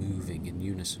slowly moving in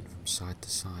unison from side to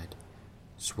side,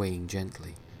 swaying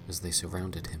gently as they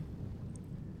surrounded him.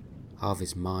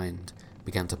 Harvey's mind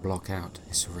began to block out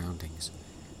his surroundings,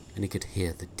 and he could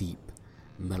hear the deep,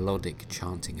 melodic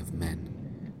chanting of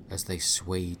men as they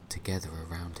swayed together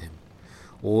around him,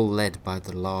 all led by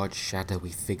the large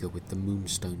shadowy figure with the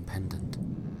moonstone pendant.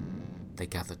 They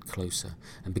gathered closer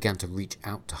and began to reach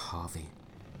out to Harvey.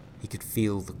 He could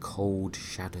feel the cold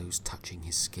shadows touching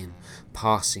his skin,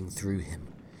 passing through him,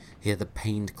 hear the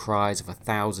pained cries of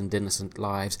 1,000 innocent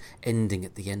lives ending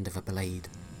at the end of a blade.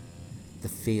 The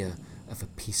fear of a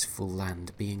peaceful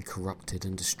land being corrupted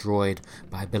and destroyed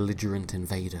by a belligerent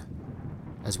invader,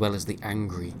 as well as the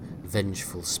angry,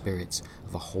 vengeful spirits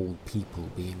of a whole people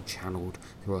being channeled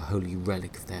through a holy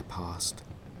relic of their past.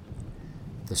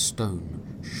 The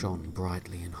stone shone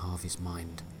brightly in Harvey's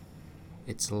mind,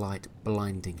 its light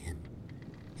blinding him.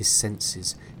 His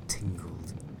senses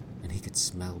tingled, and he could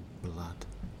smell blood.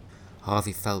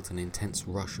 Harvey felt an intense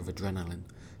rush of adrenaline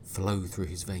flow through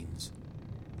his veins.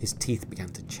 His teeth began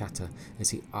to chatter as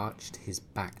he arched his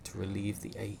back to relieve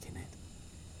the ache in it.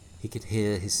 He could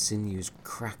hear his sinews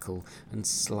crackle and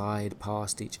slide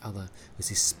past each other as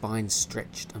his spine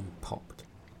stretched and popped.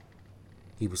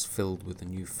 He was filled with a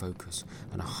new focus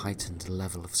and a heightened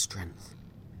level of strength.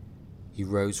 He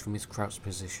rose from his crouched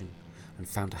position and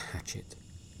found a hatchet,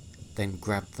 then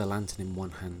grabbed the lantern in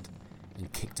one hand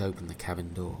and kicked open the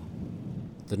cabin door.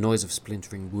 The noise of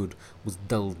splintering wood was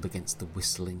dulled against the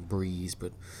whistling breeze,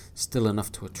 but still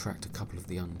enough to attract a couple of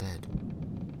the undead.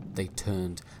 They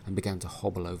turned and began to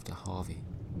hobble over to Harvey.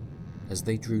 As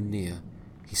they drew near,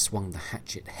 he swung the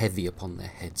hatchet heavy upon their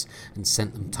heads and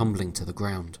sent them tumbling to the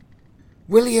ground.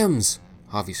 "Williams!"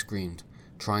 Harvey screamed,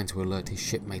 trying to alert his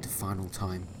shipmate a final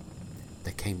time.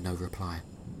 There came no reply.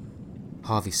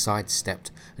 Harvey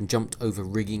sidestepped and jumped over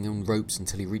rigging and ropes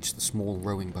until he reached the small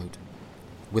rowing boat.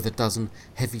 With a dozen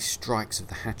heavy strikes of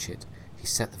the hatchet, he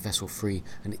set the vessel free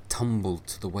and it tumbled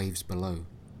to the waves below.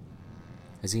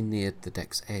 As he neared the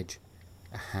deck's edge,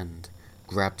 a hand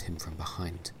grabbed him from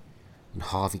behind, and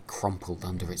Harvey crumpled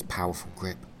under its powerful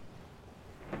grip.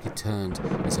 He turned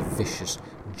as a vicious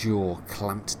jaw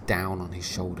clamped down on his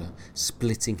shoulder,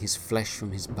 splitting his flesh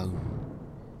from his bone.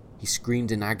 He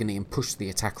screamed in agony and pushed the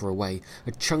attacker away,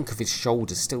 a chunk of his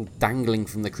shoulder still dangling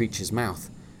from the creature's mouth.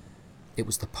 It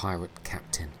was the pirate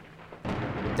captain.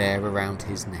 There around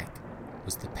his neck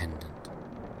was the pendant,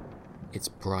 its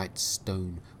bright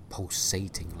stone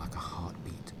pulsating like a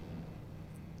heartbeat.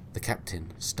 The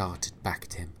captain started back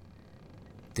at him.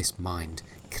 This mind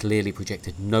clearly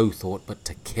projected no thought but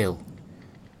to kill.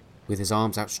 With his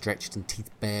arms outstretched and teeth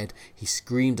bared, he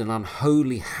screamed an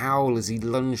unholy howl as he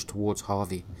lunged towards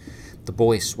Harvey. The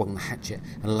boy swung the hatchet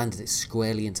and landed it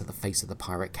squarely into the face of the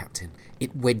pirate captain.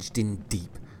 It wedged in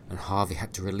deep, and Harvey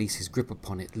had to release his grip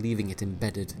upon it, leaving it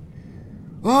embedded.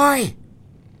 "Oi!"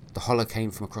 The holler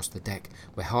came from across the deck,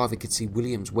 where Harvey could see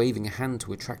Williams waving a hand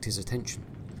to attract his attention.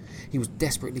 He was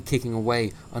desperately kicking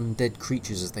away undead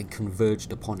creatures as they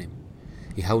converged upon him.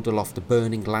 He held aloft a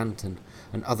burning lantern,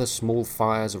 and other small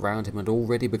fires around him had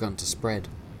already begun to spread.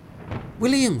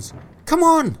 "Williams, come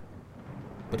on!"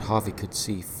 But Harvey could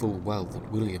see full well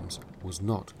that Williams was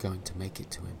not going to make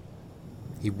it to him.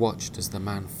 He watched as the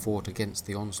man fought against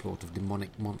the onslaught of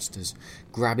demonic monsters,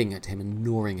 grabbing at him and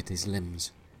gnawing at his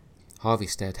limbs. Harvey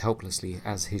stared helplessly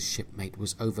as his shipmate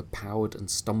was overpowered and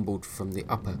stumbled from the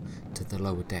upper to the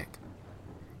lower deck.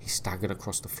 He staggered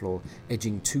across the floor,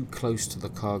 edging too close to the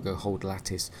cargo hold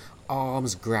lattice.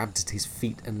 Arms grabbed at his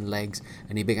feet and legs,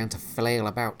 and he began to flail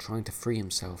about trying to free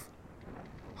himself.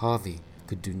 Harvey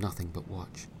could do nothing but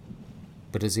watch.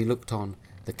 But as he looked on,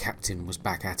 the captain was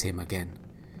back at him again.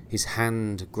 His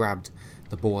hand grabbed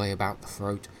the boy about the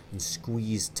throat and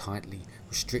squeezed tightly,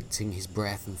 restricting his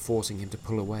breath and forcing him to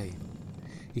pull away.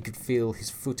 He could feel his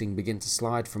footing begin to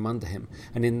slide from under him,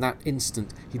 and in that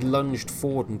instant he lunged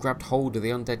forward and grabbed hold of the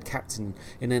undead captain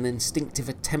in an instinctive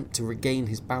attempt to regain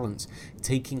his balance,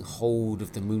 taking hold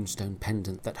of the moonstone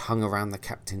pendant that hung around the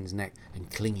captain's neck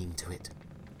and clinging to it.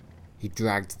 He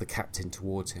dragged the captain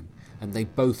towards him, and they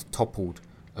both toppled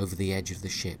over the edge of the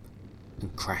ship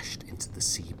and crashed into the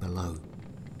sea below.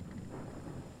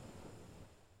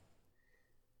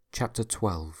 Chapter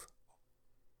 12.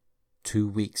 2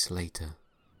 weeks later.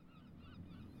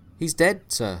 "He's dead,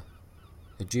 sir,"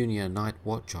 a junior night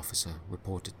watch officer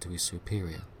reported to his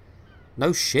superior.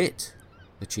 "No shit,"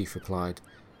 the chief replied,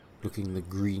 looking the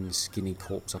green, skinny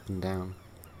corpse up and down.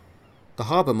 "The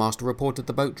harbour master reported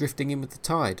the boat drifting in with the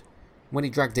tide. When he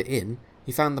dragged it in,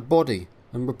 he found the body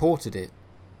and reported it.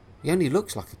 He only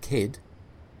looks like a kid."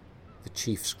 The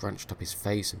chief scrunched up his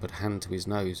face and put a hand to his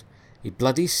nose. "He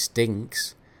bloody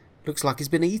stinks. Looks like he's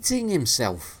been eating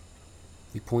himself."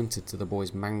 He pointed to the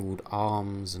boy's mangled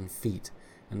arms and feet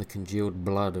and the congealed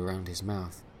blood around his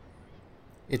mouth.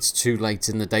 "It's too late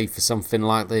in the day for something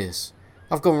like this.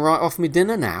 I've gone right off me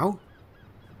dinner now."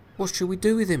 "What shall we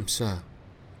do with him, sir?"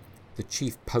 The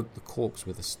chief poked the corpse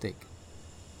with a stick,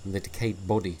 and the decayed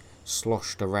body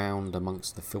sloshed around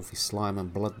amongst the filthy slime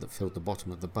and blood that filled the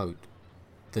bottom of the boat.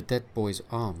 The dead boy's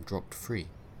arm dropped free,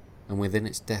 and within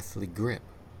its deathly grip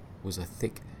was a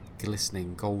thick,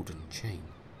 glistening golden chain.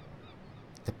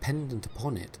 The pendant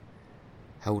upon it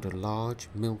held a large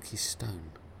milky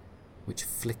stone, which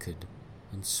flickered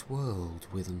and swirled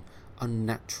with an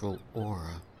unnatural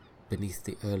aura beneath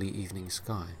the early evening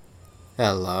sky.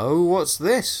 "Hello, what's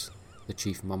this?" the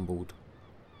chief mumbled.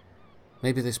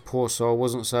 "Maybe this poor soul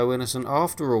wasn't so innocent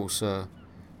after all, sir.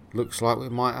 Looks like we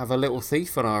might have a little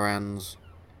thief on our hands."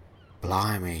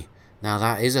 "Blimey, now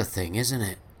that is a thing, isn't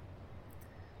it?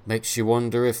 Makes you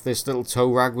wonder if this little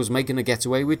tow rag was making a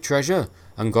getaway with treasure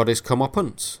and got his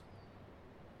comeuppance."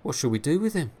 "What shall we do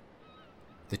with him?"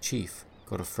 The chief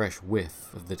got a fresh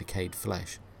whiff of the decayed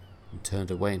flesh and turned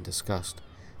away in disgust.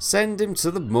 "Send him to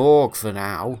the morgue for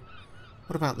now."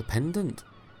 "What about the pendant?"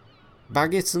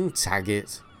 "Bag it and tag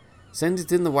it. Send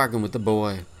it in the wagon with the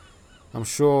boy. I'm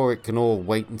sure it can all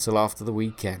wait until after the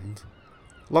weekend.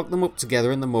 Lock them up together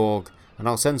in the morgue, and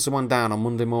I'll send someone down on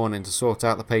Monday morning to sort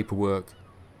out the paperwork."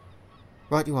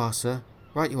 "Right you are, sir.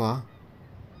 Right you are."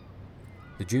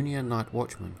 The junior night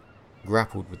watchman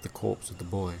grappled with the corpse of the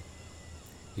boy.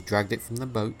 He dragged it from the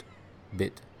boat,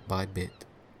 bit by bit,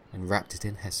 and wrapped it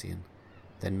in hessian,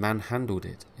 then manhandled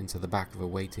it into the back of a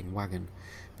waiting wagon,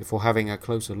 before having a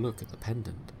closer look at the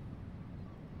pendant.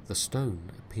 The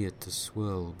stone appeared to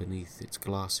swirl beneath its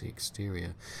glassy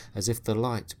exterior, as if the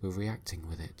light were reacting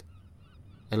with it,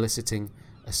 eliciting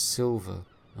a silver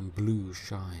and blue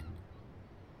shine.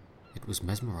 It was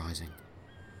mesmerizing.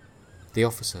 The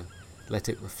officer let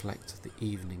it reflect the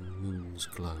evening moon's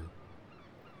glow.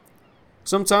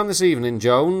 "Sometime this evening,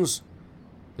 Jones,"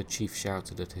 the chief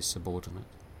shouted at his subordinate.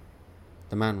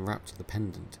 The man wrapped the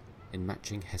pendant in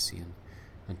matching hessian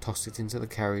and tossed it into the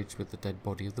carriage with the dead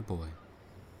body of the boy.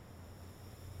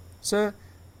 "Sir,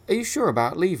 are you sure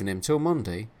about leaving him till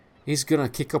Monday? He's going to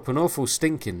kick up an awful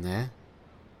stink in there."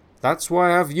 "That's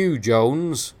why I have you,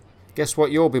 Jones. Guess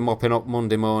what you'll be mopping up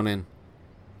Monday morning?"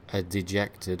 A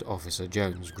dejected Officer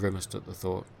Jones grimaced at the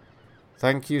thought.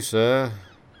 "Thank you, sir."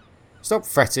 "Stop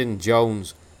fretting,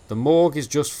 Jones. The morgue is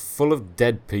just full of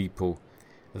dead people.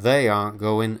 They aren't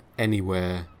going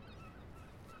anywhere."